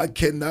 and I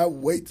cannot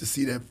wait to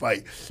see that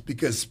fight,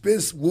 because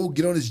Spence will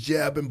get on his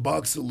jab and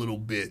box a little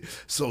bit.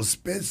 So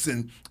Spence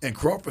and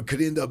Crawford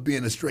could end up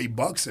being a straight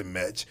boxing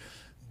match.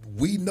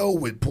 We know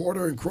with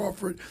Porter and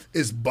Crawford,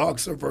 it's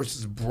boxer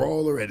versus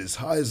brawler at his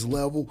highest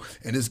level,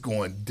 and it's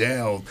going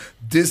down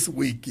this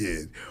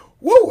weekend.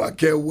 Woo, I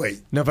can't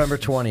wait. November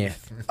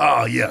 20th.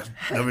 Oh, yeah.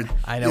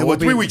 I know. Yeah, We'll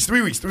 3 weeks.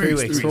 3 weeks.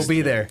 We'll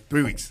be there.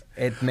 3 weeks.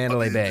 At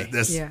Mandalay Bay.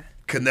 That's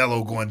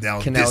Canelo going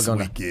down this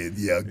weekend.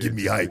 Yeah, give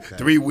me hype.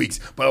 3 weeks.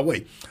 By the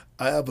way,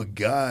 I have a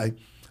guy.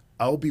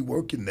 I'll be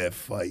working that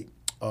fight.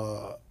 We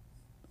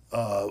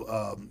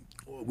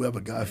have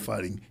a guy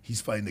fighting. He's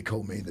fighting the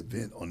co-main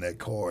event on that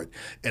card,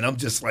 and I'm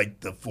just like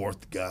the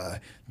fourth guy.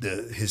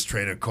 His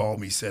trainer called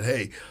me, said,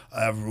 "Hey,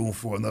 I have room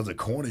for another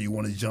corner. You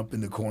want to jump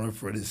in the corner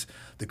for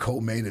the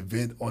co-main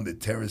event on the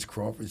Terrence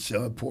Crawford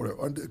Sean Porter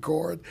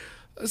undercard?"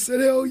 I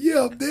said, hell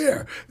yeah, I'm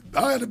there.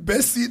 I had the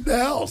best seat in the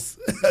house.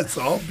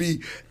 So I'll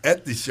be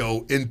at the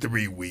show in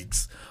 3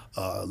 weeks.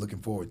 Looking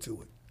forward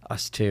to it.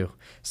 Us too.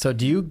 So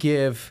do you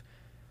give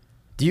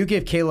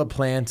Caleb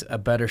Plant a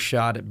better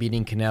shot at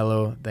beating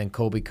Canelo than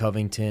Colby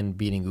Covington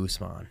beating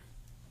Usman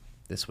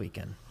this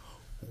weekend?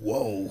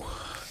 Whoa.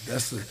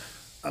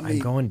 I'm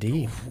going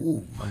deep.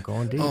 I'm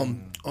going deep.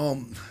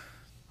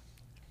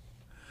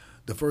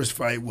 The first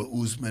fight with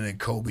Usman and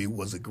Colby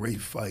was a great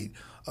fight.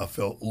 I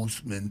felt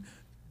Usman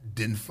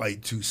didn't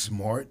fight too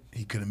smart.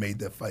 He could have made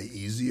that fight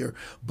easier,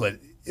 but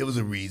it was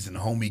a reason.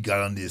 Homie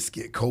got under his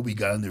skin. Kobe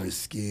got under his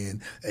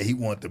skin, and he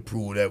wanted to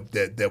prove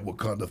that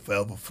Wakanda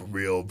forever for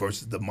real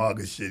versus the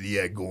MAGA shit he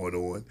had going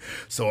on.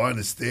 So I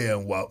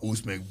understand why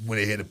Usman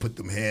went ahead and put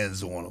them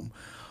hands on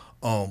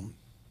him.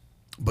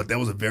 But that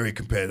was a very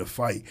competitive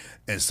fight,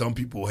 and some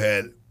people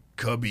had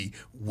Cubby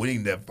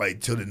winning that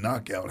fight till the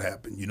knockout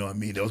happened. You know what I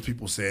mean? There was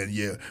people saying,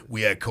 yeah,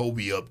 we had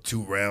Kobe up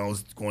 2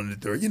 rounds going into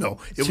the third. You know,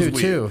 it was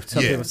weird. 2-2.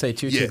 Some people say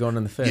 2-2 going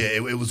in the fifth. Yeah,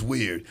 it was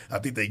weird. I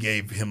think they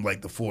gave him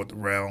like the 4th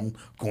round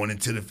going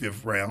into the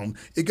 5th round.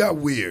 It got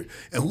weird.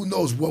 And who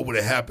knows what would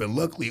have happened.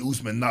 Luckily,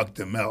 Usman knocked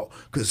him out,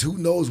 because who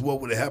knows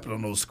what would have happened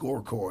on those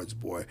scorecards,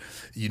 boy.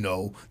 You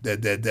know,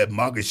 that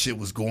MAGA shit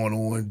was going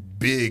on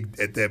big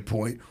at that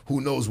point.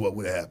 Who knows what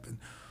would have happened.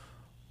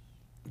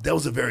 That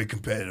was a very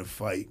competitive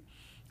fight.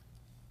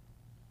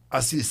 I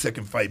see the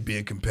second fight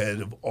being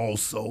competitive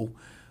also.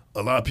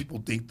 A lot of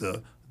people think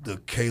the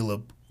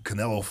Caleb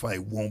Canelo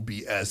fight won't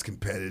be as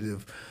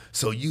competitive.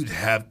 So you'd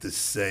have to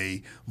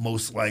say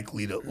most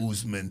likely the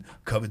Usman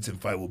Covington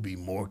fight will be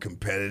more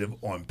competitive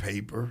on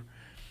paper.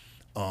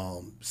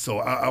 So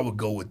I would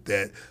go with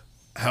that.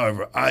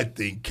 However, I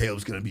think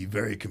Caleb's going to be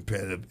very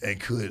competitive and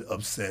could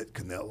upset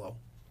Canelo.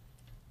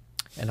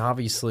 And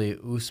obviously,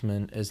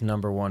 Usman is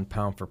number 1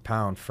 pound for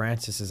pound.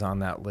 Francis is on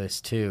that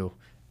list too.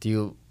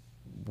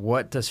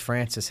 What does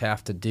Francis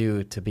have to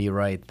do to be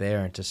right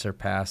there and to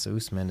surpass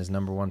Usman as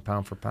number 1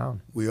 pound for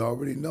pound? We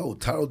already know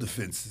title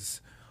defenses.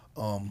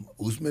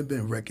 Usman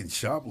been wrecking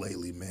shop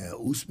lately, man.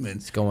 Usman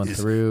is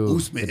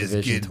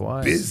getting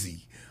twice.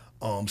 Busy.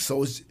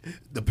 So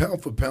the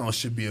pound for pound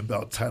should be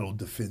about title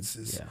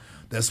defenses. Yeah.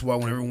 That's why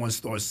when everyone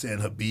starts saying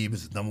Khabib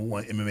is the number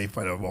 1 MMA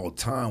fighter of all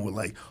time, we're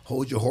like,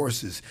 hold your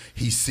horses.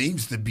 He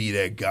seems to be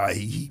that guy.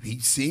 He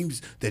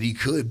seems that he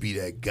could be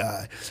that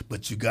guy,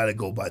 but you got to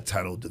go by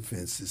title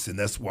defenses, and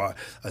that's why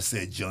I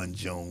said John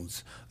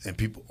Jones and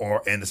people,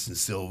 or Anderson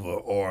Silva,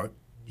 or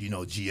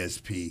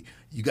GSP.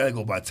 You got to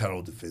go by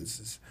title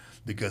defenses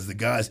because the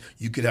guys,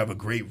 you could have a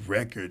great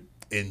record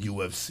in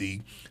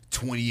UFC,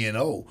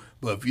 20-0,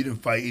 but if you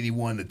didn't fight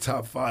anyone in the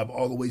top 5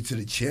 all the way to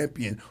the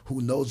champion,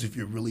 who knows if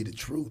you're really the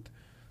truth?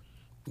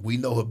 We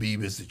know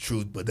Khabib is the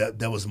truth, but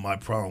that was my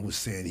problem with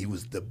saying he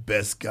was the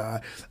best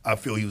guy. I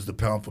feel he was the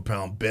pound for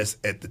pound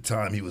best at the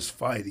time he was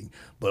fighting,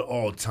 but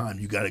all time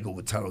you got to go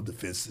with title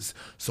defenses.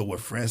 So what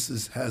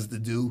Francis has to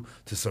do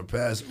to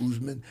surpass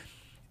Usman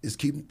is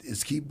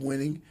keep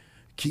winning.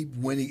 Keep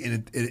winning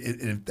in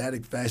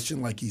emphatic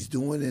fashion like he's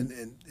doing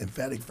in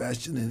emphatic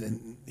fashion,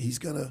 and he's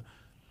gonna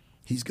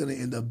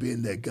end up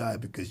being that guy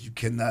because you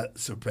cannot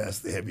surpass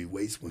the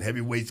heavyweights. When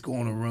heavyweights go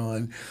on a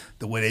run,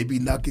 the way they be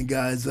knocking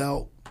guys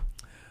out,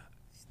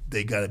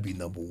 they got to be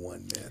number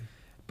 1, man.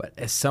 But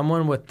as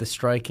someone with the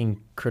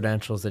striking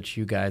credentials that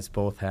you guys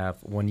both have,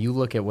 when you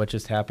look at what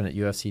just happened at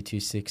UFC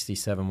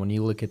 267, when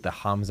you look at the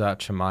Khamzat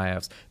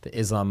Chimaevs, the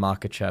Islam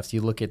Makhachevs,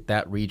 you look at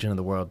that region of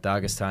the world,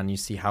 Dagestan, you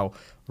see how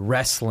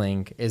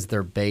wrestling is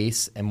their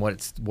base and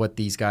what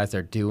these guys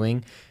are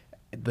doing,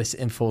 this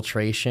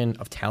infiltration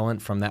of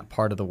talent from that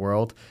part of the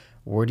world.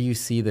 Where do you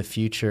see the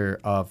future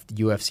of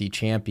UFC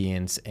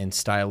champions and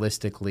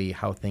stylistically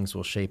how things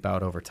will shape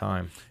out over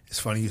time? It's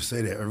funny you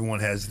say that.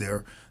 Everyone has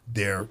their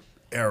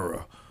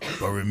era.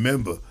 But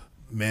remember,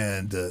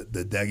 man, the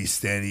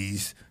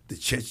Dagestanis, the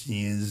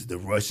Chechens, the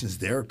Russians,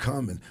 they're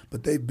coming.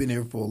 But they've been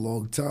here for a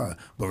long time.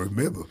 But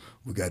remember,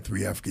 we got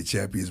 3 African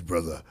champions,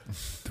 brother.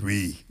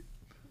 3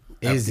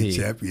 Izzy, African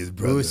champions,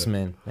 brother.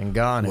 Usman, and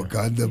Ngannou.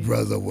 Wakanda,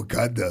 brother,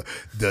 Wakanda.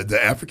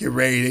 The African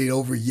reign ain't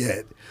over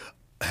yet.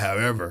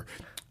 However,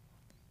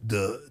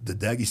 the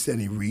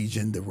Dagestani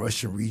region, the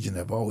Russian region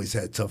have always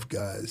had tough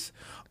guys.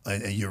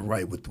 And you're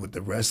right, with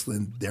the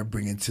wrestling they're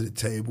bringing to the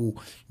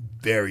table,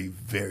 very,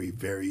 very,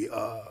 very,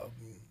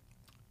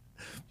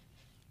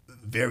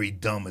 very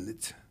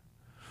dominant.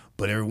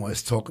 But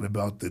everyone's talking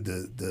about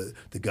the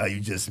guy you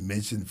just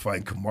mentioned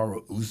fighting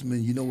Kamaru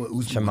Usman. You know what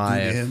Usman would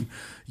do to him?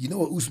 You know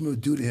what Usman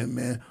would do to him,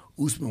 man?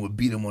 Usman would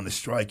beat him on the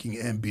striking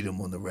and beat him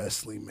on the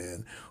wrestling,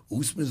 man.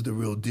 Usman's the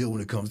real deal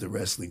when it comes to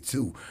wrestling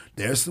too.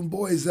 There's some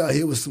boys out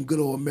here with some good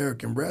old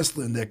American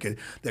wrestling that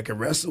can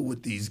wrestle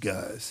with these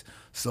guys.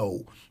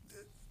 So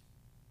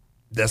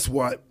that's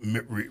why,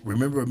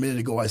 remember a minute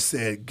ago I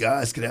said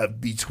guys could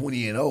be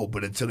 20-0,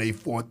 but until they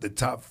fought the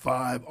top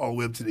 5 all the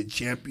way up to the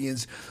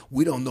champions,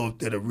 we don't know if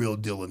they're the real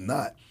deal or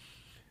not.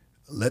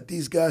 Let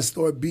these guys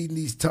start beating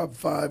these top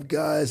 5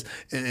 guys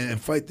and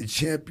fight the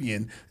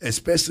champion,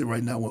 especially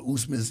right now when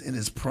Usman's in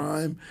his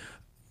prime.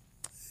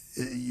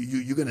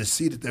 You're going to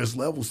see that there's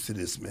levels to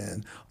this,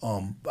 man.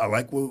 I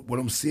like what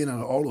I'm seeing out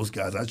of all those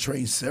guys. I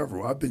trained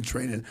several. I've been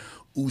training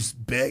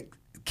Uzbek,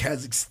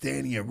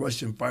 Kazakhstani, and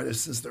Russian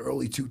fighters since the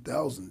early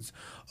 2000s.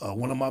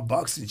 One of my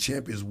boxing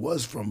champions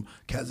was from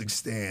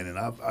Kazakhstan, and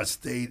I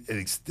stayed an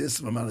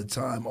extensive amount of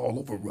time all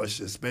over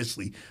Russia,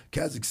 especially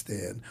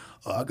Kazakhstan.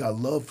 I got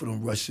love for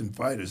them Russian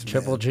fighters, man.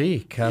 Triple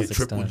G, Kazakhstan. Yeah,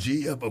 Triple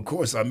G, of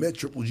course. I met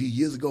Triple G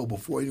years ago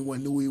before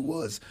anyone knew who he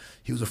was.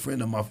 He was a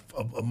friend of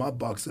my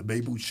boxer,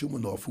 Beirut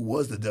Shumanov, who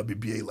was the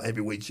WBA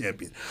heavyweight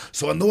champion.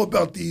 So I know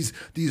about these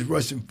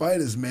Russian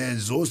fighters, man.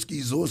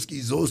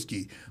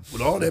 Zorsky,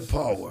 with all that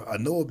power. I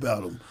know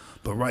about them.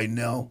 But right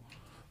now,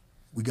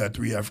 we got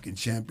 3 African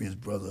champions,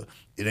 brother.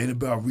 It ain't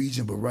about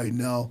region, but right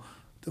now,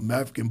 the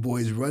African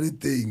boys running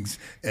things,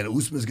 and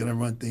Usman's going to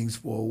run things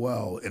for a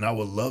while. And I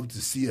would love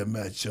to see a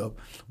matchup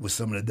with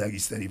some of the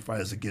Dagestani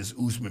fighters against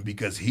Usman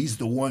because he's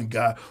the one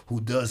guy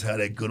who does have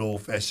that good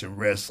old-fashioned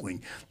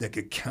wrestling that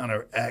could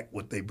counteract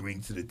what they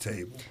bring to the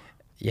table.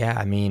 Yeah,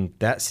 I mean,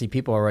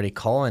 people are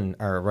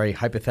already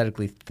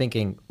hypothetically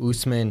thinking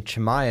Usman,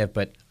 Chimaev,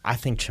 but I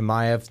think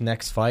Chimaev's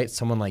next fight,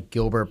 someone like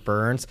Gilbert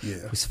Burns,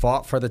 who's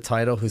fought for the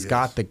title, who's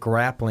got the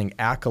grappling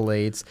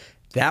accolades,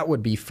 that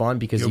would be fun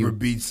because Gilbert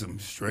beats him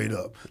straight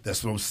up.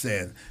 That's what I'm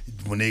saying.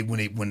 When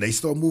they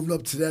start moving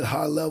up to that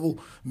high level,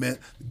 man,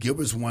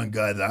 Gilbert's one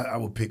guy that I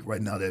would pick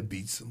right now that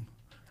beats him.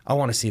 I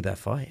want to see that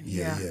fight.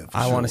 Yeah.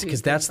 I want to,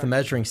 because that's the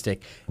measuring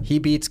stick. He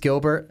beats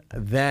Gilbert,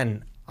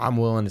 then I'm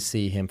willing to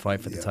see him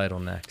fight for the title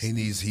next. He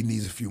needs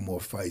a few more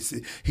fights.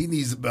 He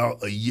needs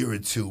about a year or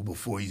two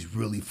before he's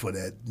really for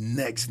that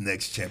next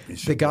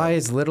championship. The guy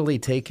has literally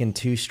taken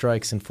 2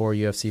 strikes in 4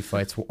 UFC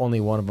fights, only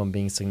one of them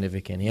being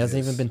significant. He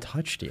hasn't even been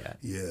touched yet.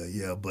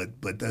 Yeah,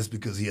 but that's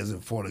because he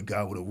hasn't fought a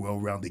guy with a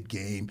well-rounded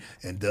game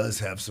and does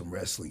have some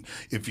wrestling.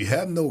 If you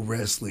have no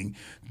wrestling,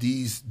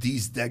 these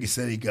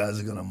Dagestani guys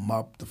are gonna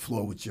mop the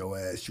floor with your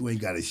ass. You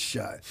ain't got a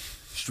shot,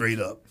 straight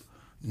up.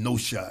 No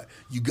shot.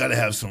 You got to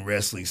have some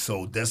wrestling.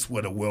 So that's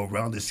where the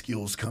well-rounded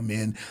skills come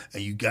in,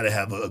 and you got to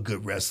have a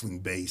good wrestling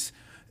base.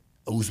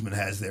 Usman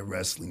has that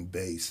wrestling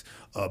base.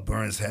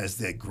 Burns has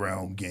that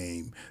ground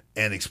game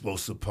and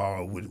explosive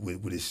power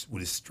with his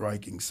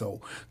striking.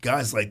 So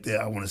guys like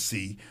that, I want to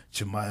see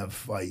Chimaev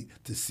fight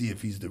to see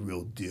if he's the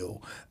real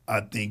deal.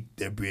 I think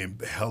they're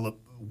being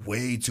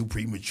way too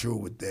premature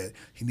with that.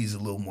 He needs a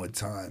little more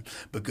time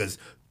because,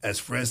 as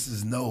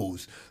Francis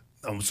knows,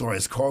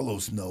 as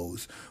Carlos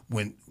knows,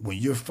 when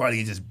you're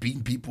fighting and just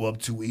beating people up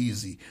too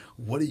easy,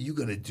 what are you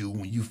going to do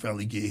when you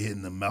finally get hit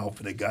in the mouth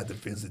and a guy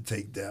defends a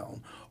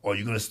takedown? Or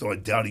you're going to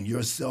start doubting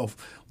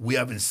yourself? We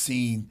haven't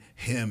seen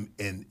him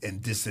in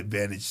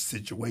disadvantaged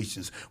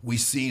situations.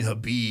 We've seen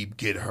Khabib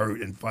get hurt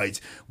in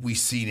fights. We've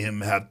seen him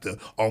have to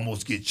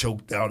almost get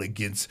choked out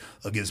against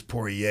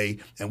Poirier.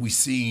 And we've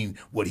seen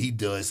what he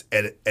does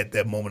at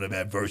that moment of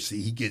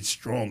adversity. He gets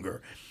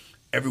stronger.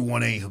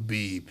 Everyone ain't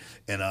Khabib,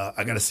 and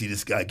I got to see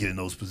this guy get in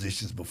those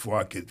positions before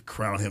I could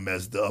crown him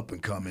as the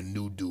up-and-coming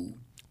new dude.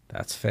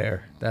 That's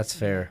fair.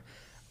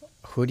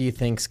 Who do you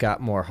think's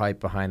got more hype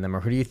behind them, or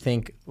who do you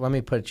think? Let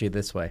me put it to you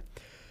this way: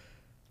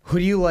 who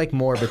do you like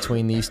more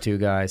between these two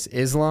guys,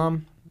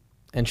 Islam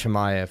and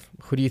Chimaev?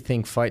 Who do you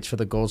think fights for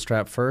the gold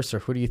strap first, or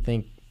who do you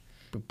think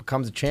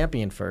becomes a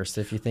champion first?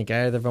 If you think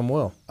either of them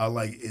will, I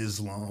like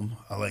Islam.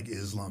 I like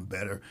Islam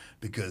better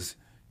because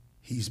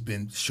he's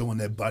been showing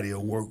that body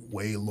of work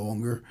way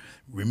longer.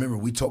 Remember,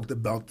 we talked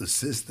about the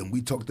system. We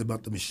talked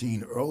about the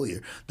machine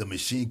earlier. The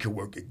machine can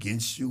work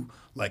against you,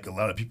 like a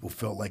lot of people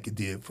felt like it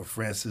did for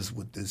Francis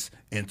with this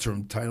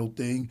interim title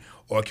thing,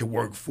 or it can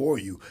work for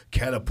you,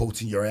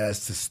 catapulting your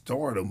ass to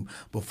stardom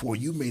before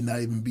you may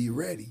not even be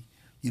ready.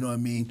 You know what I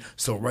mean?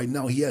 So right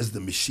now he has the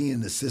machine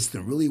and the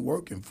system really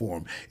working for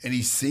him, and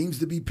he seems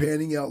to be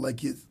panning out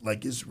like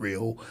it's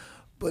real.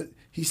 But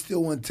he's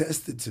still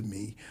untested to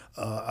me.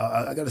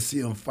 I got to see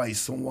him fight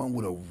someone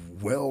with a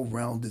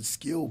well-rounded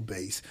skill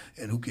base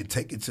and who can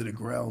take it to the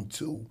ground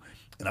too.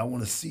 And I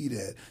want to see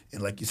that.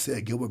 And like you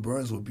said, Gilbert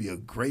Burns would be a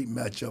great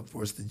matchup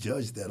for us to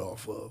judge that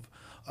off of.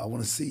 I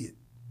want to see it.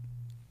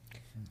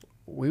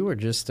 We were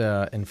just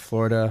in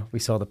Florida. We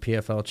saw the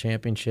PFL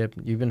championship.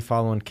 You've been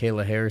following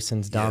Kayla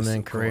Harrison's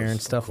dominant career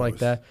and stuff like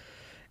that.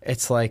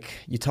 It's like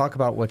you talk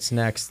about what's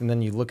next, and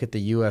then you look at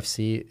the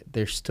UFC.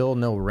 There's still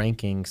no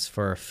rankings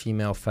for a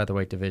female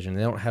featherweight division.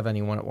 They don't have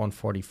anyone at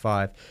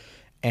 145.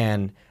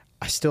 And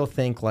I still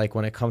think, like,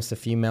 when it comes to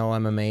female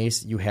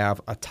MMAs, you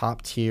have a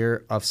top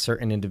tier of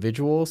certain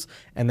individuals,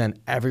 and then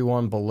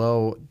everyone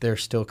below,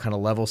 there's still kind of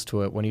levels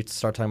to it. When you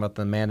start talking about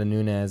the Amanda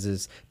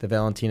Nunes's, the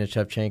Valentina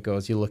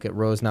Shevchenko's, you look at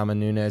Rose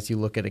Namajunas, you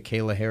look at a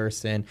Kayla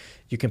Harrison,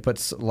 you can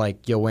put,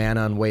 like,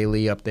 Joanna and Wei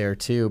Li up there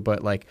too,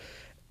 but, like,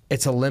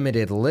 it's a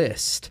limited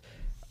list.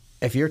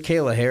 If you're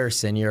Kayla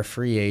Harrison, you're a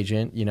free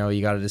agent. You know, you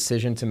got a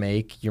decision to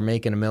make. You're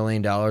making $1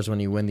 million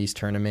when you win these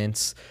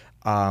tournaments.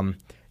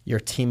 You're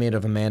a teammate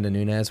of Amanda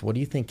Nunes. What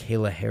do you think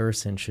Kayla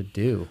Harrison should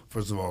do?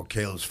 First of all,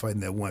 Kayla's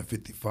fighting at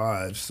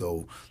 155,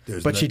 so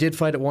there's. But she did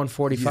fight at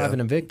 145 in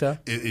Invicta.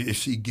 If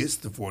she gets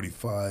to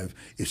 45,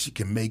 if she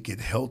can make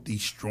it healthy,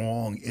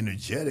 strong,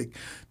 energetic,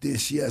 then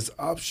she has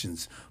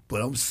options.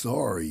 But I'm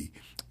sorry,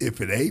 if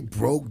it ain't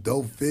broke,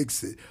 don't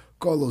fix it.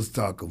 Carlos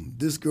Takam,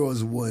 this girl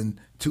has won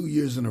 2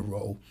 years in a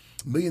row,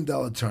 $1 million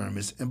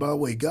tournaments. And by the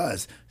way,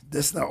 guys,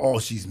 that's not all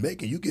she's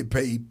making. You get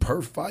paid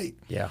per fight.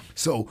 Yeah.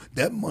 So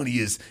that money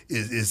is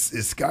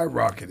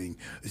skyrocketing.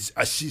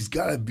 She's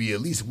got to be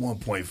at least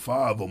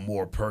 1.5 or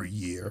more per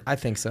year. I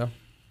think so.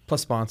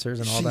 Plus sponsors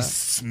and all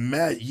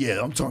that.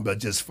 I'm talking about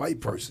just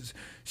fight purses.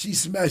 She's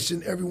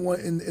smashing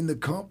everyone in the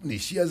company.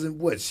 She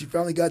hasn't, she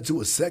finally got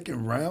to a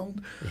second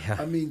round? Yeah.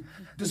 I mean,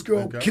 this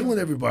girl killing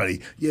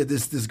everybody. Yeah,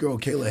 this girl,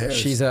 Kayla Harris.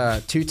 She's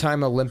a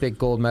 2-time Olympic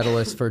gold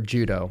medalist for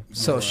judo.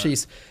 So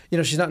she's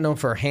not known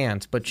for her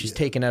hands, but she's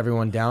taking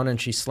everyone down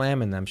and she's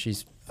slamming them.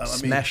 She's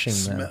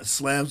smashing them.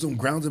 Slams them,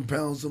 grounds and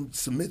pounds them,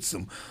 submits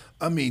them.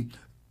 I mean,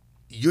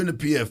 you're in the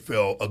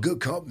PFL, a good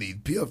company.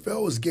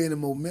 PFL is gaining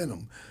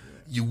momentum.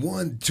 You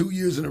won 2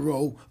 years in a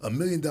row, $1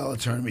 million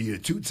tournament. You're a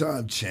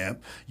 2-time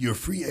champ. You're a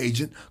free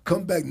agent.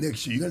 Come back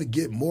next year. You're going to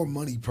get more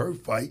money per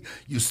fight.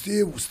 You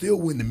still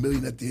win the $1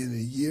 million at the end of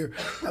the year.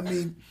 I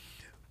mean,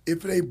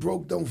 if it ain't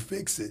broke, don't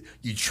fix it.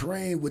 You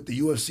train with the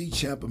UFC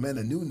champ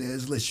Amanda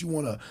Nunes. Unless you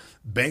want to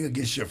bang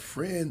against your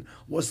friend,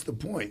 what's the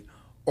point?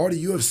 Are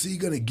the UFC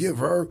going to give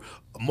her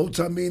a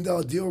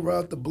multi-million-dollar deal right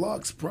out the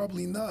blocks?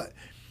 Probably not.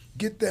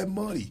 Get that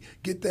money.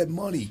 Get that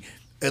money.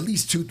 at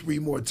least 2-3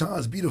 more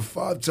times. Be the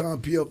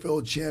 5-time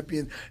PFL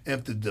champion. And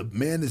if the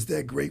demand is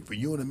that great for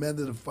you and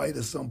Amanda to fight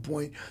at some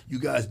point, you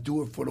guys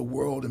do it for the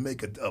world and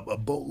make a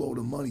boatload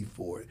of money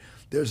for it.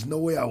 There's no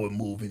way I would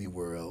move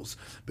anywhere else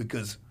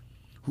because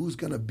who's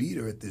going to beat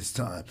her at this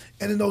time?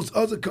 And in those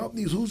other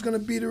companies, who's going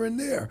to beat her in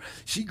there?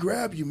 She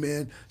grabbed you,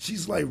 man.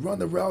 She's like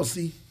Ronda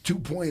Rousey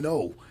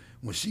 2.0.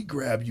 When she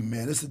grabbed you,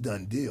 man, it's a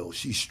done deal.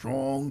 She's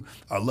strong.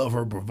 I love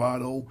her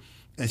bravado.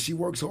 And she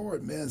works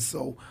hard, man.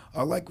 So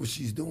I like what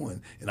she's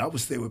doing. And I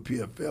would stay with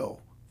PFL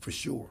for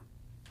sure.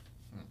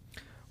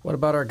 What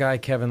about our guy,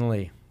 Kevin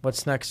Lee?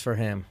 What's next for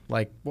him?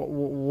 Like,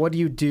 what do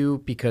you do?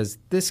 Because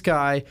this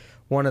guy,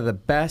 one of the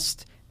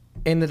best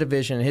in the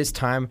division in his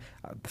time,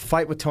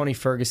 fight with Tony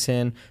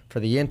Ferguson for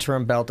the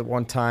interim belt at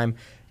one time,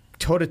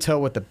 toe-to-toe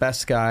with the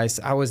best guys.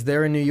 I was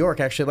there in New York,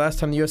 actually, last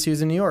time the UFC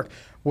was in New York,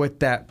 with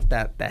that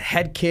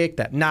head kick,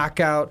 that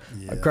knockout,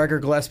 Gregor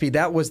Gillespie.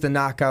 That was the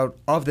knockout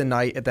of the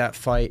night at that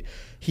fight.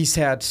 He's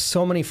had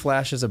so many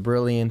flashes of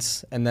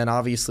brilliance, and then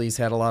obviously he's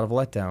had a lot of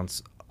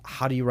letdowns.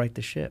 How do you right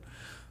the ship?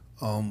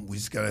 We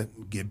just got to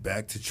get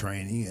back to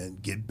training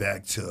and get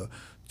back to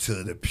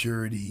the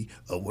purity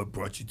of what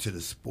brought you to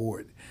the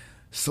sport.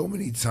 So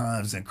many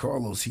times, and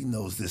Carlos, he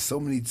knows this, so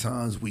many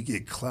times we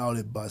get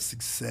clouded by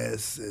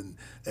success and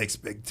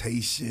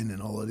expectation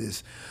and all of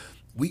this.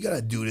 We got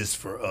to do this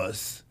for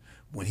us.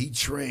 When he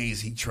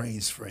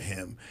trains for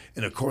him.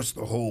 And, of course,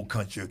 the whole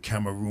country of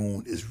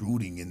Cameroon is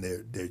rooting and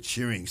they're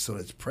cheering, so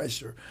it's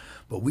pressure.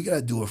 But we got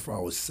to do it for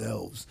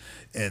ourselves.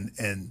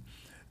 And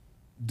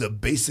the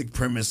basic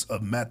premise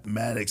of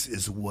mathematics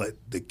is what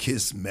the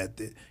KISS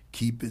method,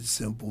 keep it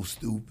simple,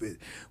 stupid.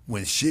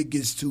 When shit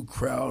gets too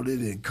crowded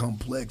and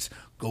complex,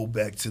 go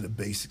back to the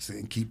basics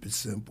and keep it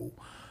simple.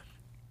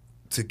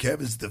 To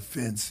Kevin's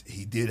defense,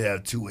 he did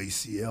have 2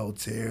 ACL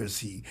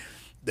tears.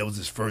 That was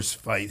his first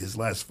fight. His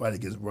last fight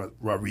against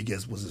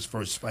Rodriguez was his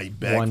first fight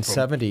back.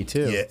 170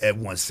 too. Yeah, at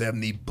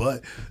 170.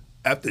 But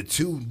after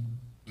 2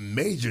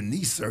 major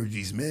knee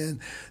surgeries, man,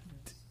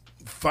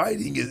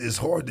 fighting is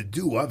hard to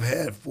do. I've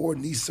had 4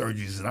 knee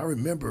surgeries, and I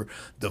remember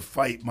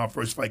my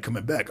first fight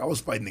coming back. I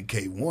was fighting in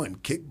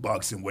K1,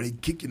 kickboxing, where they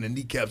kick in the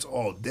kneecaps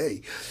all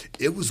day.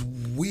 It was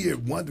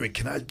weird wondering,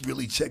 can I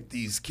really check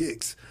these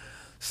kicks?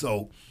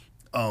 So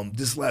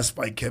this last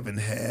fight Kevin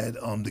had,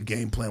 the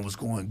game plan was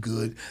going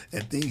good,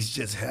 and things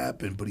just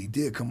happened. But he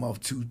did come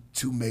off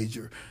two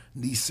major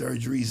knee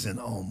surgeries,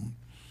 and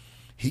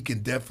he can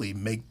definitely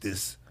make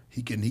this.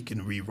 He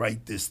can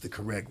rewrite this the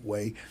correct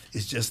way.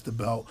 It's just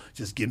about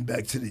just getting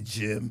back to the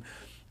gym,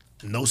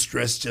 no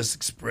stress, just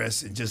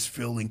express, and just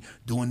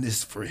doing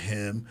this for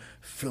him,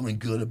 feeling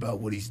good about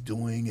what he's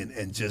doing,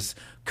 and just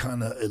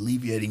kind of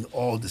alleviating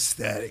all the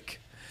static.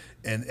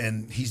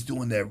 And he's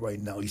doing that right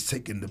now. He's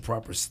taking the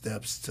proper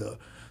steps to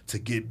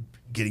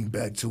getting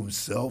back to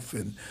himself.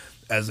 And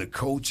as a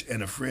coach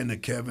and a friend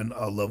of Kevin,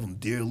 I love him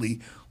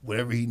dearly.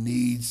 Whatever he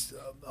needs,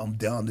 I'm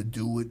down to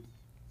do it.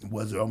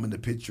 Whether I'm in the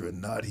picture or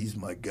not, he's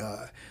my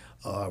guy.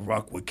 I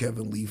rock with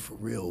Kevin Lee for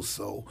real.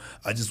 So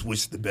I just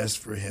wish the best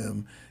for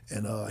him.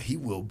 And he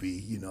will be,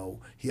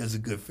 he has a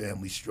good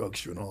family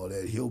structure and all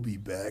that. He'll be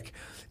back.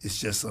 It's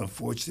just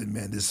unfortunate,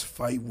 man. This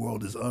fight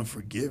world is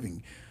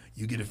unforgiving.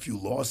 You get a few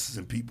losses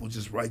and people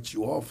just write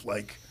you off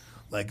like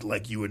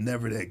you were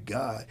never that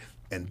guy.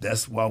 And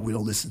that's why we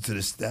don't listen to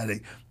the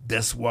static.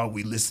 That's why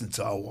we listen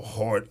to our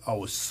heart,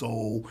 our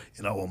soul,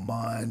 and our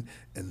mind,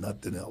 and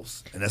nothing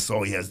else. And that's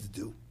all he has to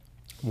do.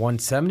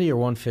 170 or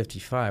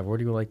 155? Where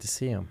do you like to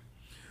see him?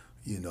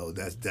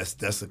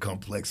 That's a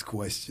complex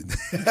question.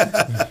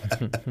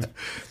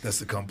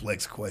 That's a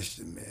complex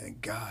question, man.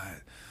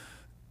 God,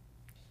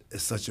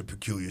 it's such a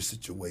peculiar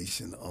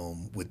situation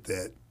with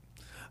that.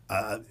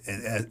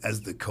 And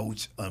as the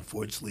coach,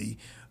 unfortunately,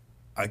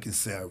 I can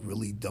say I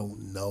really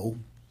don't know.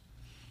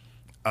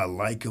 I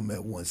like him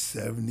at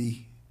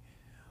 170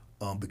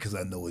 because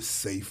I know it's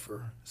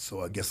safer.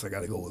 So I guess I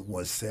got to go with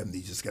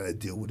 170. Just got to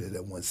deal with it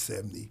at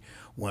 170.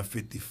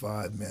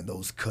 155, man,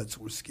 those cuts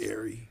were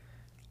scary.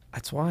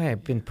 That's why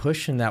I've been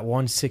pushing that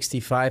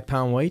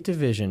 165-pound weight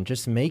division.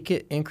 Just make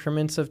it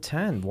increments of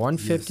 10.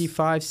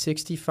 155,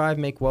 65,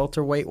 make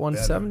welterweight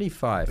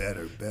 175.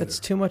 Better. That's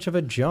too much of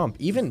a jump.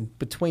 Even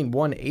between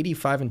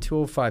 185 and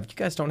 205. You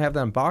guys don't have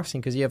that in boxing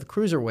because you have a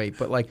cruiserweight.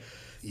 But,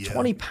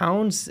 20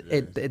 pounds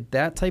at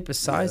that type of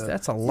size,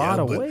 that's a lot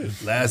of weight.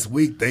 Last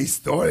week, they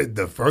started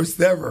the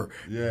first ever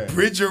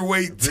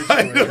Bridgerweight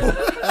title.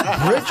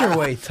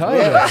 Bridgerweight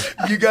title.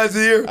 You guys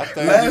are here?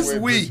 Last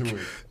week.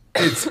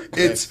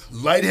 It's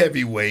light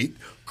heavyweight,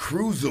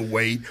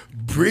 cruiserweight,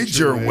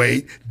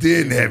 bridgerweight,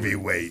 then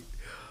heavyweight.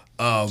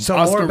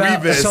 Oscar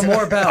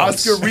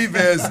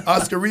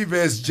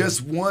Rivas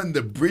just won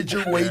the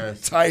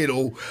Bridgerweight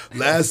title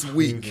last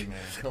week,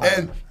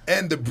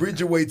 and the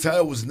Bridgerweight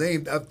title was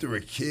named after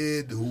a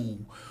kid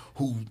who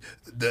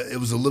it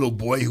was a little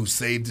boy who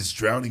saved his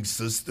drowning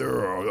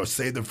sister or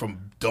saved her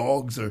from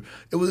dogs, or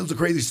it was a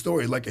crazy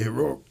story, like a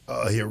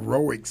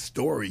heroic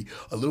story.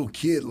 A little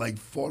kid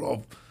fought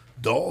off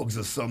dogs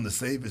or something to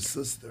save his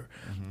sister.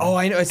 Oh,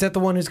 I know. Is that the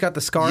one who's got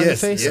the scar on the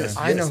face?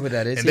 I know who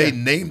that is. And they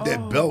named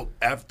that belt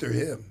after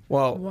him.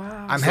 Well,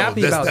 Wow. I'm So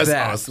happy that's about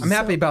that. awesome. I'm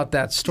happy about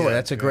that story. Yeah.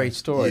 That's a great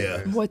story. Yeah.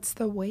 What's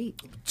the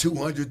weight?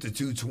 200 to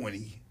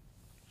 220.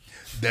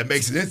 That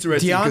makes it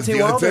interesting because Deontay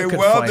Wilder could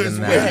Wilder's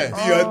fight in weight. that.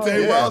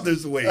 Deontay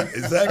Wilder's weight.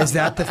 Exactly. Is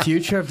that the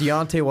future of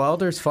Deontay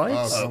Wilder's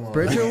fights? come on.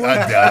 Bridger? I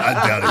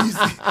doubt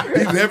it.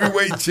 He's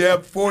heavyweight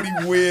champ, 40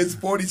 wins,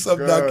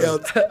 40-something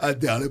knockouts. I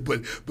doubt it,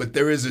 but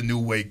there is a new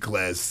weight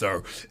class,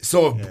 sir.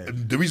 So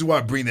the reason why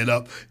I bring that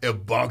up,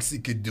 if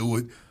boxing could do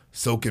it,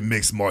 so can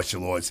mixed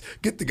martial arts.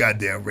 Get the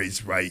goddamn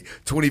race right.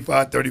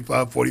 25,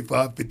 35,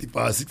 45,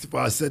 55,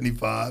 65,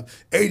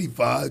 75,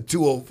 85,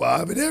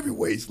 205, and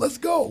heavyweights. Let's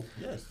go.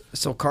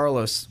 So,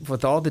 Carlos,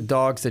 with all the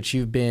dogs that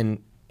you've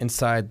been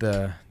inside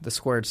the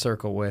squared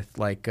circle with,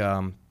 like,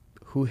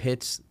 who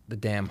hits the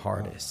damn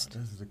hardest?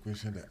 This is a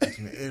question that asks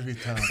me every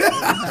time.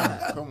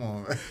 Come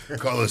on, man.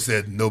 Carlos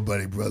said,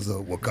 nobody, brother.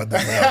 Wakanda.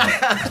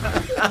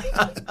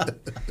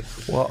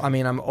 Well, I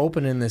mean, I'm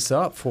opening this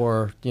up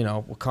for,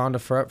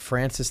 Wakanda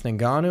Francis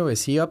Ngannou.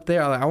 Is he up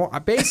there? I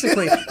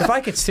basically, if I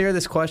could steer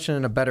this question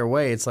in a better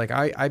way, it's like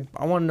I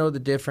want to know the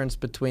difference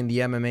between the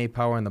MMA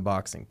power and the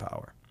boxing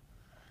power.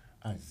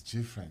 It's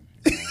different.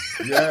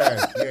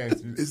 Yes.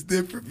 It's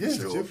different for Yes,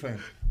 sure. it's different.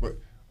 But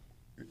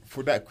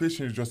for that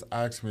question you just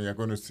asked me, I'm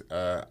going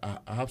to.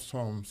 I have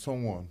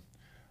someone,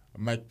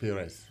 Mike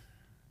Perez.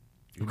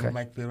 You know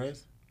Mike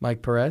Perez?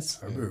 Mike Perez?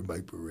 I remember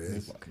Mike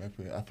Perez. Mike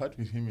Perez. I fought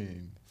with him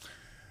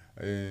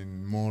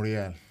in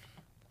Montreal.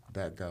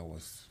 That guy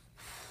was.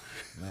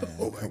 Man,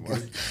 Oh my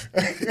God.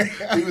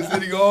 He was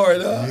hitting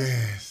hard, huh?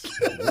 Yes.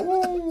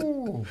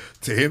 Ooh.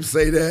 To him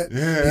say that,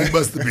 he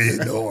must have been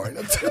hitting hard.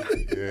 I'm telling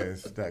you.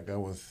 Yes, that guy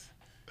was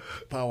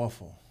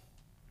powerful.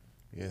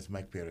 Yes,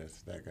 Mike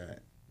Perez, that guy.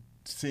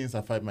 Since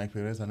I fight Mike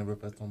Perez, I never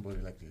fought somebody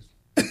like this.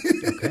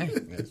 Okay.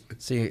 Yes.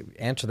 So you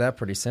answered that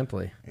pretty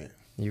simply. Yeah.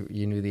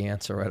 You knew the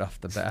answer right off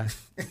the bat.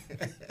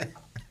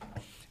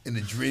 In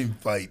the dream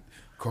fight,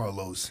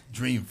 Carlos,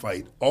 dream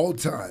fight, all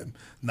time,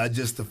 not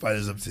just the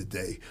fighters of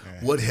today.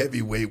 Yeah. What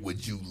heavyweight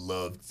would you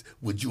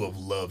have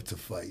loved to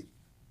fight?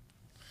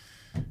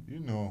 You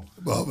know,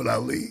 Muhammad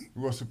Ali,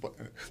 we were supposed.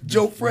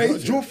 Joe Frazier,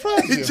 Joe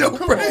Frazier. Joe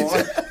Come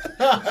Frazier.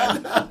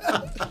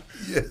 on.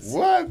 Yes.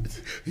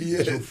 What?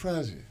 Yes. Joe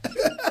Frazier.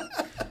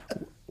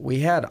 We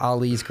had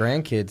Ali's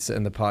grandkids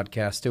in the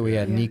podcast too. We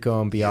had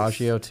Nico and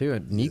Biagio too,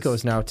 and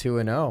Nico's now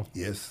 2-0.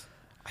 Yes.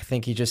 I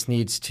think he just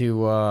needs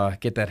to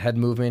get that head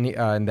movement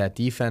and that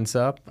defense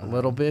up a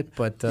little bit.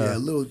 But Yeah,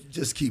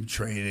 just keep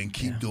training,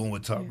 keep doing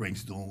what Top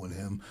Rank's doing with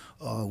him.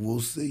 We'll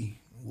see.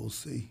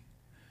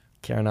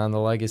 carrying on the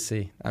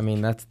legacy. I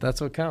mean,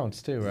 that's what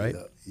counts too, right?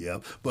 Yeah.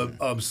 But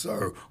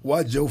sir,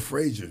 why Joe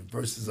Frazier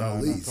versus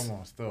Ali? No, come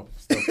on, stop.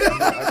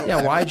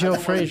 Yeah, why Joe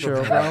Frazier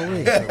over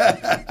Ali?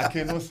 I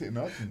cannot say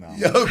nothing now.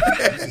 Yeah,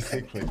 okay. This is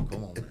secret.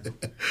 Come on, man.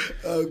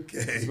 Okay.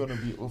 It's gonna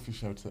be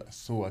official,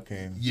 so I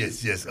can.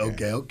 Yes.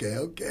 Okay.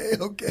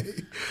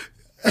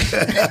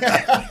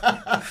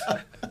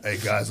 Hey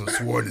guys, I'm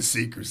sworn to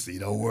secrecy.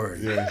 Don't worry.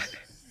 Yes.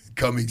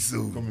 Coming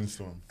soon. Coming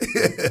soon.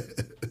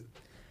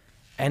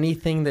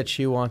 Anything that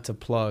you want to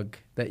plug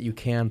that you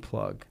can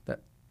plug that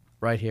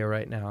right here,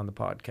 right now on the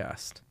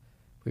podcast.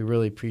 We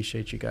really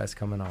appreciate you guys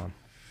coming on.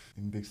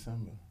 In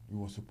December, we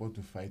were supposed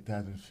to fight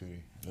Tyson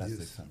Fury last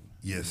December.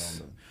 in Yes.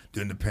 London.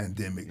 During the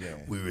pandemic, Yeah.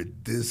 we were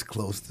this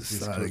close to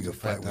signing a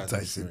fight with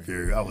Tyson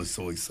Fury. I was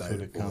so So they excited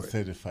for it.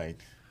 canceled the fight.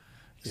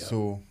 Yeah.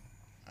 So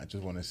I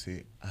just want to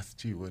say, I'm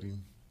still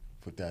waiting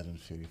for Tyson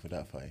Fury for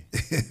that fight.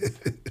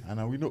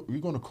 And we know we're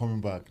gonna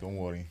coming back. Don't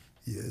worry.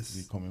 Yes.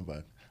 We're coming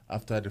back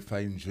after the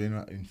fight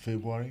in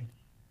February.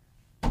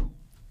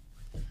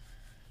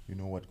 You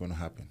know what's gonna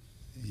happen.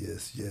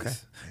 Yes. Okay.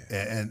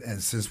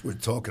 And since we're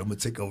talking, I'm gonna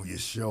take over your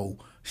show,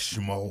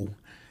 Schmo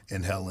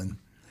and Helen.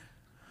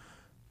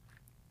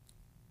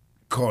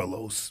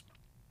 Carlos,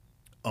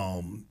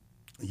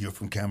 you're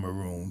from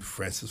Cameroon.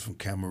 Francis from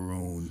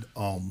Cameroon.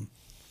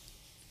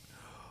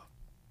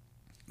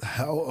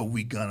 How are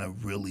we gonna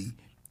really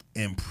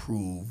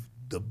improve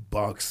the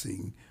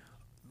boxing?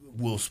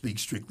 We'll speak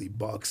strictly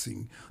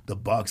boxing, the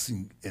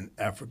boxing in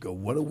Africa.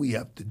 What do we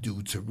have to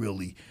do to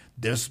really?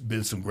 There's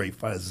been some great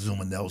fighters,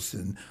 Zuma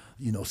Nelson,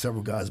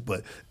 several guys,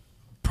 but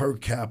per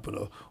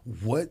capita,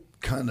 what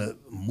kind of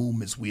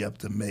movements we have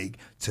to make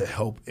to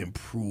help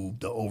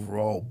improve the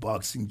overall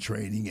boxing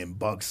training and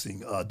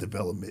boxing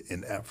development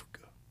in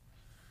Africa?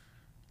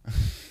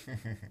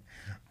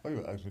 Why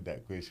you ask me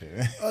that question?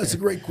 It's a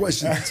great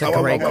question. It's a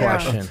great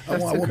question. I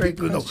want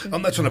people to know.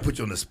 I'm not trying to put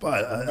you on the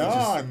spot.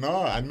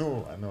 No, I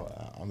know.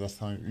 I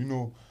understand.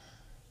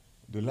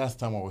 The last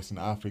time I was in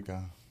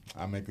Africa,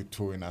 I made a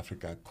tour in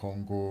Africa,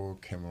 Congo,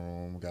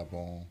 Cameroon,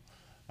 Gabon,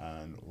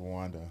 and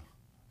Rwanda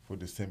for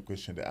the same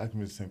question. They asked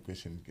me the same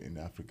question in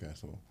Africa.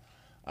 So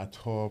I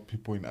told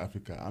people in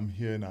Africa, I'm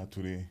here now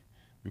today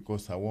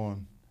because I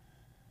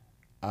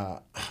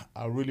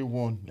really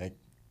want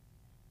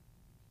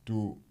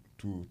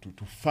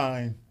to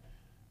find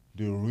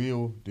the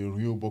real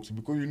boxing,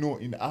 because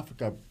in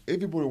Africa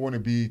everybody want to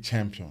be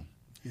champion.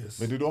 Yes.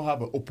 but they don't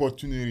have an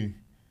opportunity.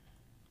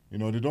 You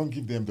know, they don't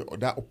give them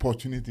that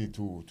opportunity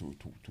to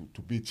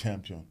be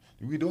champion.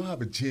 We don't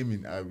have a gym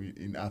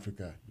in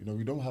Africa. You know,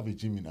 we don't have a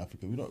gym in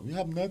Africa. We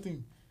have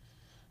nothing.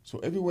 So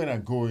everywhere I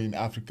go in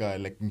Africa,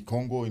 like in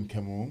Congo, in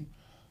Cameroon,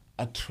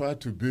 I try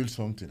to build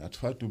something. I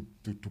try to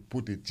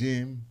put a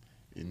gym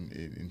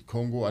in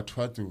Congo. I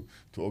try to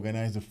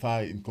organize a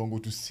fight in Congo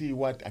to see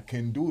what I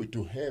can do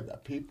to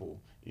help people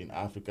in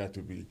Africa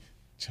to be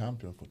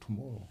champion for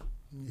tomorrow.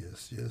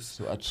 Yes.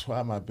 So I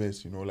try my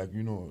best, I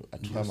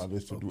try my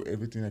best to do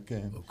everything I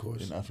can Of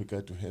course. in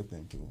Africa to help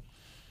them too.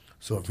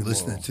 So if you're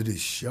listening to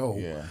this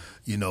show,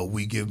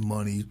 we give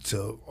money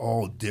to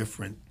all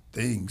different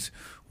things.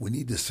 We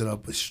need to set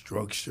up a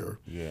structure,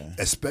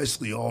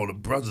 especially all the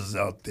brothers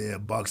out there,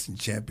 boxing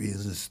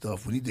champions and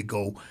stuff. We need to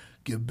go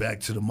give back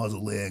to the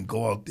motherland,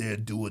 go out there,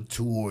 do a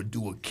tour,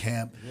 do a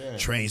camp,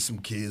 train some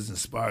kids,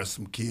 inspire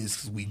some kids,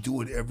 because we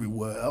do it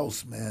everywhere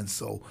else, man.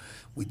 So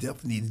we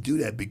definitely need to do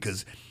that,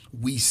 because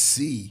we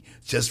see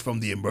just from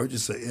the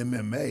emergence of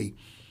MMA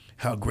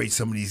how great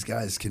some of these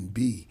guys can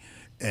be.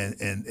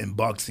 And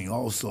boxing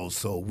also.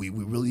 So we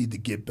really need to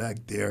get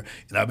back there.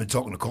 And I've been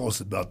talking to Carlos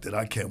about that.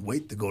 I can't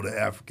wait to go to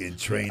Africa and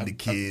train the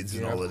kids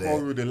and all of that. I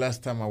called you the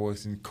last time I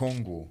was in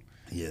Congo.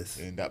 Yes.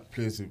 In that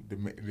place,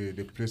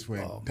 the place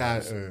where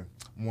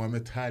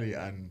Muhammad Ali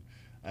and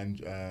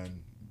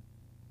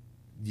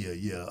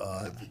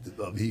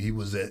he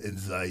was in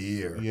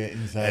Zaire. Yeah,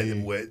 in Zaire.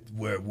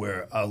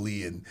 Where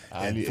Ali and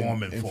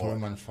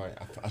Foreman fought.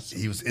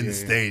 He was in the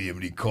stadium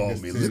and he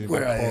called me. Look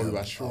where I am.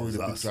 I showed you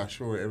the picture. I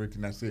showed you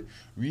everything. I said,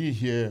 we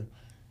here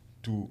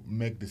to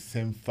make the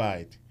same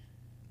fight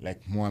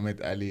like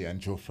Muhammad Ali and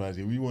Joe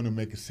Frazier. We want to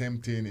make the same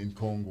thing in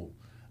Congo.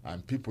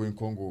 And people in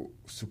Congo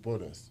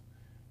support us.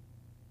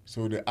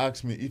 So they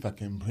asked me if I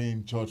can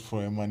bring George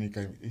Foreman,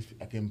 if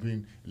I can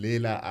bring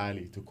Leila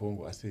Ali to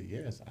Congo. I said,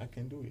 yes, I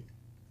can do it.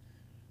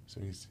 So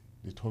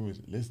they told me,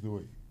 let's do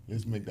it.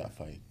 Let's make that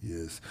fight.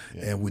 Yes.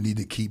 Yeah. And we need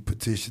to keep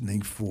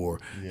petitioning for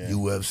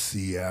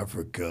UFC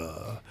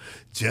Africa.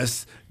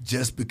 Just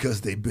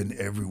because they've been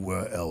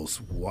everywhere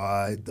else,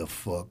 why the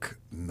fuck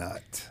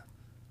not?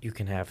 You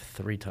can have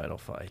 3 title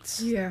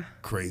fights. Yeah.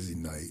 Crazy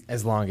night.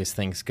 As long as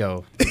things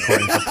go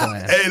according to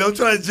plan. Hey, don't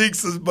try to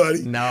jinx us,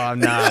 buddy. No, I'm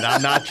not.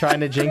 I'm not trying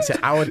to jinx it.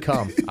 I would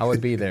come. I would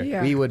be there.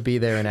 Yeah. We would be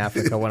there in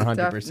Africa 100%.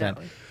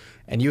 Definitely.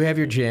 And you have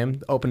your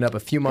gym opened up a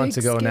few months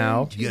ago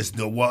now. Yes,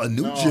 no, well, a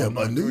new gym.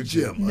 Okay. A new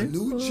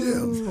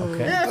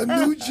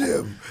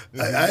gym.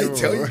 I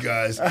tell you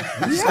guys,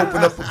 we just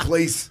opened up a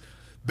place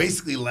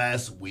basically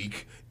last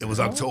week. It was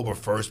October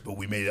 1st, but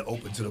we made it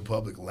open to the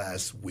public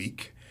last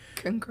week.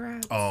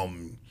 Congrats.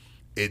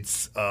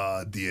 It's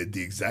the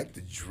exact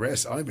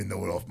address. I don't even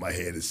know it off my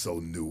head. It's so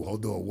new.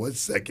 Hold on 1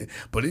 second.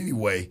 But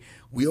anyway,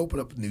 we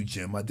opened up a new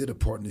gym. I did a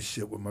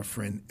partnership with my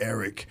friend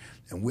Eric,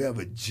 and we have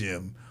a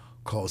gym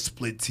called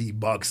Split T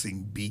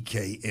Boxing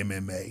BK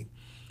MMA.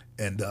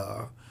 And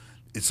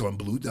it's on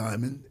Blue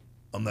Diamond.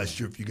 I'm not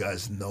sure if you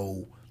guys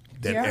know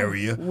that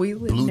area. We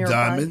live Blue nearby.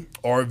 Diamond,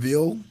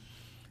 Orville.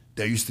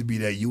 There used to be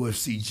that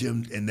UFC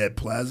gym in that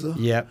plaza.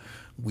 Yep.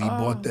 We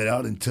bought that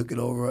out and took it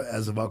over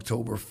as of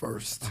October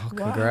 1st. Oh,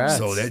 congrats.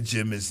 So that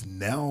gym is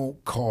now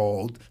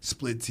called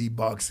Split T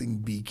Boxing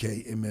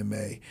BK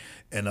MMA.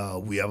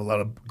 And we have a lot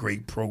of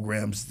great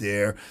programs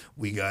there.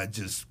 We got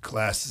just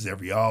classes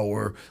every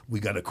hour.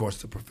 We got, of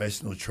course, the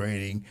professional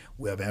training.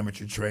 We have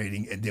amateur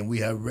training. And then we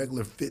have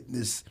regular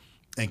fitness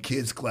and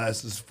kids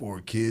classes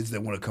for kids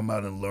that want to come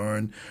out and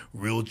learn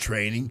real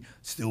training.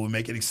 Still, we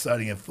make it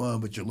exciting and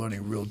fun, but you're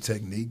learning real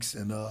techniques.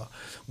 And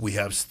we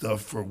have stuff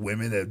for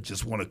women that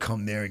just want to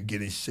come there and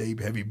get in shape,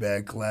 heavy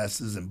bag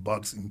classes and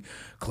boxing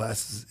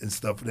classes and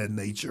stuff of that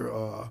nature.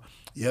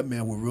 Yeah,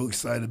 man, we're real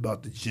excited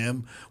about the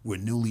gym. We're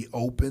newly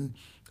open.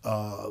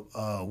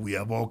 We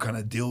have all kind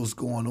of deals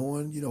going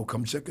on.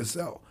 Come check us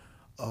out.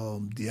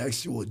 The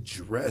actual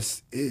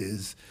address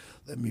is...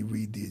 Let me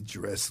read the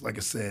address. Like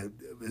I said,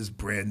 it's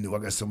brand new. I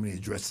got so many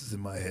addresses in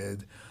my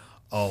head.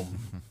 I'm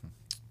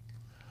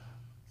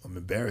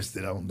embarrassed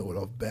that I don't know it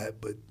off bat,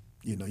 but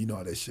you know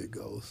how that shit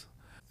goes.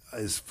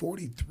 It's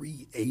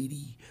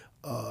 4380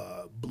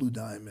 Blue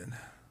Diamond.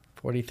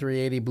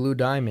 4380 Blue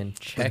Diamond.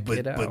 Check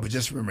it out. But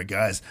just remember,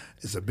 guys,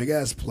 it's a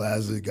big-ass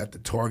plaza. Got the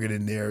Target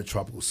in there,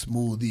 Tropical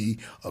Smoothie,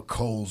 a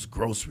Kohl's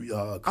grocery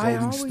clothing store. I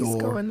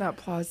always go in that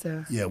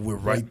plaza. Yeah, we're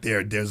right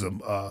there. There's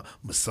a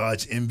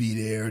Massage Envy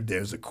there.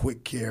 There's a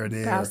Quick Care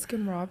there.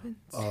 Baskin Robbins.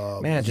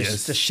 Man,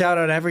 just to shout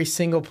out every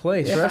single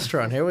place,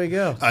 restaurant. Here we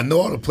go. I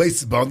know all the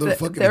places, but I don't know the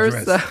fucking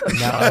address.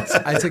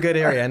 No, it's a good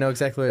area. I know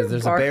exactly where it is.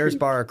 There's a Bears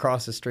bar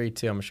across the street,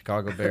 too. I'm a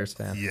Chicago Bears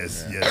fan.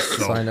 Yes.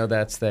 So I know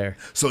that's there.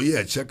 So,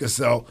 yeah, check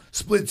us out.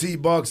 Split T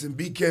Boxing,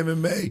 BK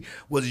MMA,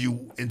 whether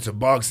you into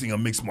boxing or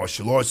mixed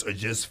martial arts or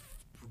just,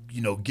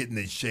 getting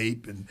in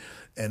shape and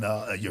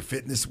your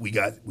fitness, we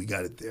got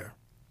it there.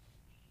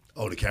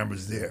 Oh, the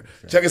camera's there.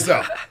 Check us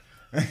out.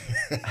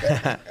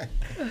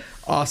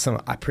 Awesome.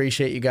 I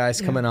appreciate you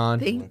guys coming on.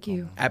 Thank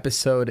you.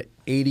 Episode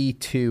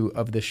 82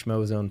 of the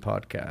Schmozone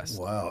podcast.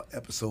 Wow,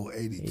 episode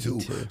 82.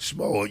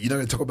 Schmo, you're not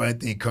going to talk about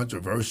anything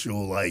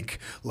controversial like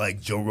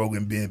Joe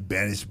Rogan being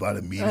banished by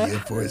the media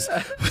for his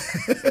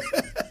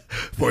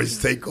for his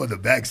take on the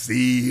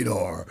vaccine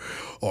or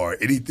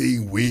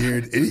anything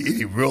weird,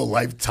 any real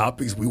life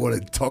topics we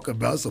want to talk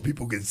about so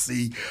people can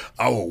see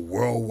our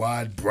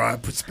worldwide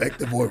broad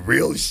perspective on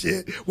real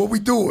shit. What we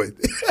doing?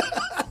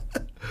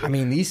 I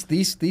mean,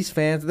 these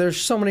fans, there's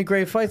so many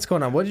great fights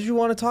going on. What did you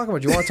want to talk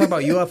about? Do you want to talk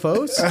about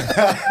UFOs?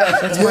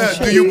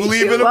 Yeah, do you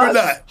believe in them or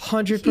not?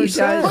 100%.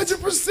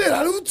 100%.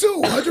 I do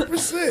too.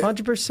 100%.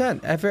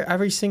 100%.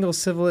 Every single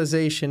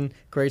civilization,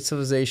 great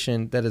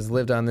civilization that has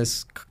lived on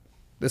this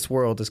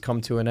world has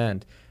come to an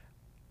end.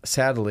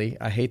 Sadly,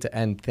 I hate to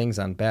end things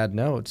on bad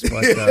notes,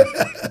 but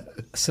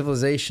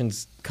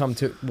civilizations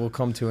will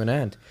come to an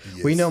end.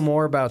 Yes. We know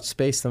more about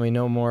space than we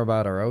know more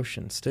about our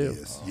oceans, too.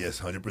 Yes,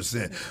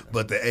 100%.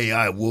 But the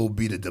AI will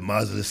be the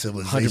demise of the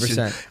civilization.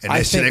 100%. And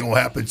that shit ain't going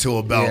to happen until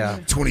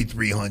about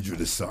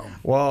 2300 or something.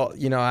 Well,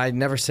 I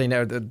never say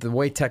never. The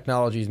way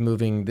technology is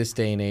moving this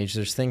day and age,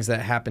 there's things that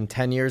happened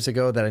 10 years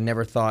ago that I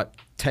never thought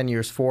 10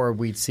 years forward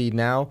we'd see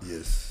now.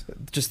 Yes.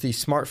 Just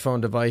these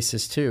smartphone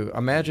devices, too.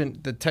 Imagine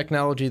the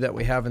technology that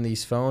we have in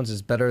these phones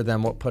is better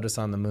than what put us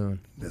on the moon.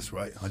 That's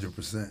right,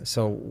 100%.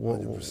 So,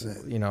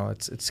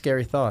 100%. It's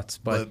scary thoughts.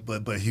 But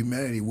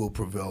humanity will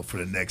prevail for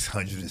the next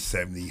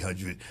 170,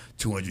 100,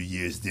 200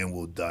 years. Then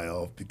we'll die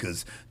off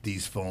because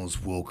these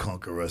phones will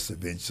conquer us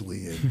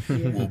eventually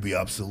and we'll be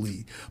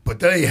obsolete.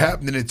 But that ain't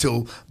happening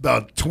until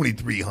about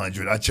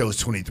 2300. I chose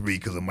 23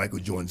 because of Michael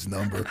Jordan's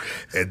number.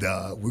 And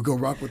we're going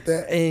to rock with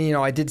that. And,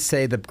 I did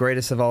say the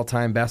greatest of all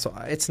time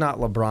basketball. It's not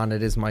LeBron.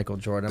 It is Michael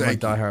Jordan. I'm a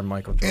diehard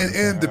Michael Jordan.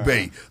 And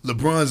debate.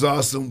 LeBron's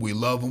awesome. We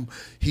love him.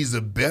 He's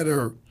a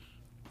better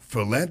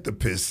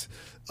philanthropist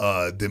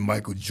than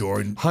Michael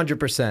Jordan.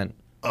 100%.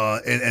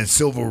 And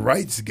civil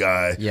rights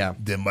guy Yeah.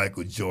 than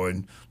Michael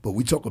Jordan. But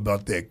we talk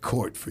about that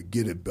court.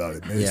 Forget about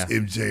it, man. Yeah.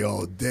 It's MJ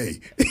all day.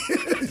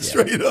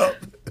 Straight up.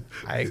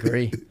 I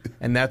agree.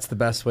 And that's the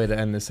best way to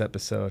end this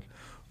episode.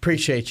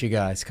 Appreciate you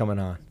guys coming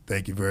on.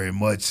 Thank you very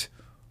much.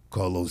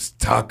 Carlos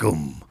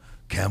Takam,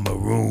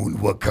 Cameroon,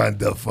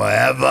 Wakanda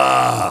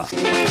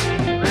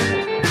forever.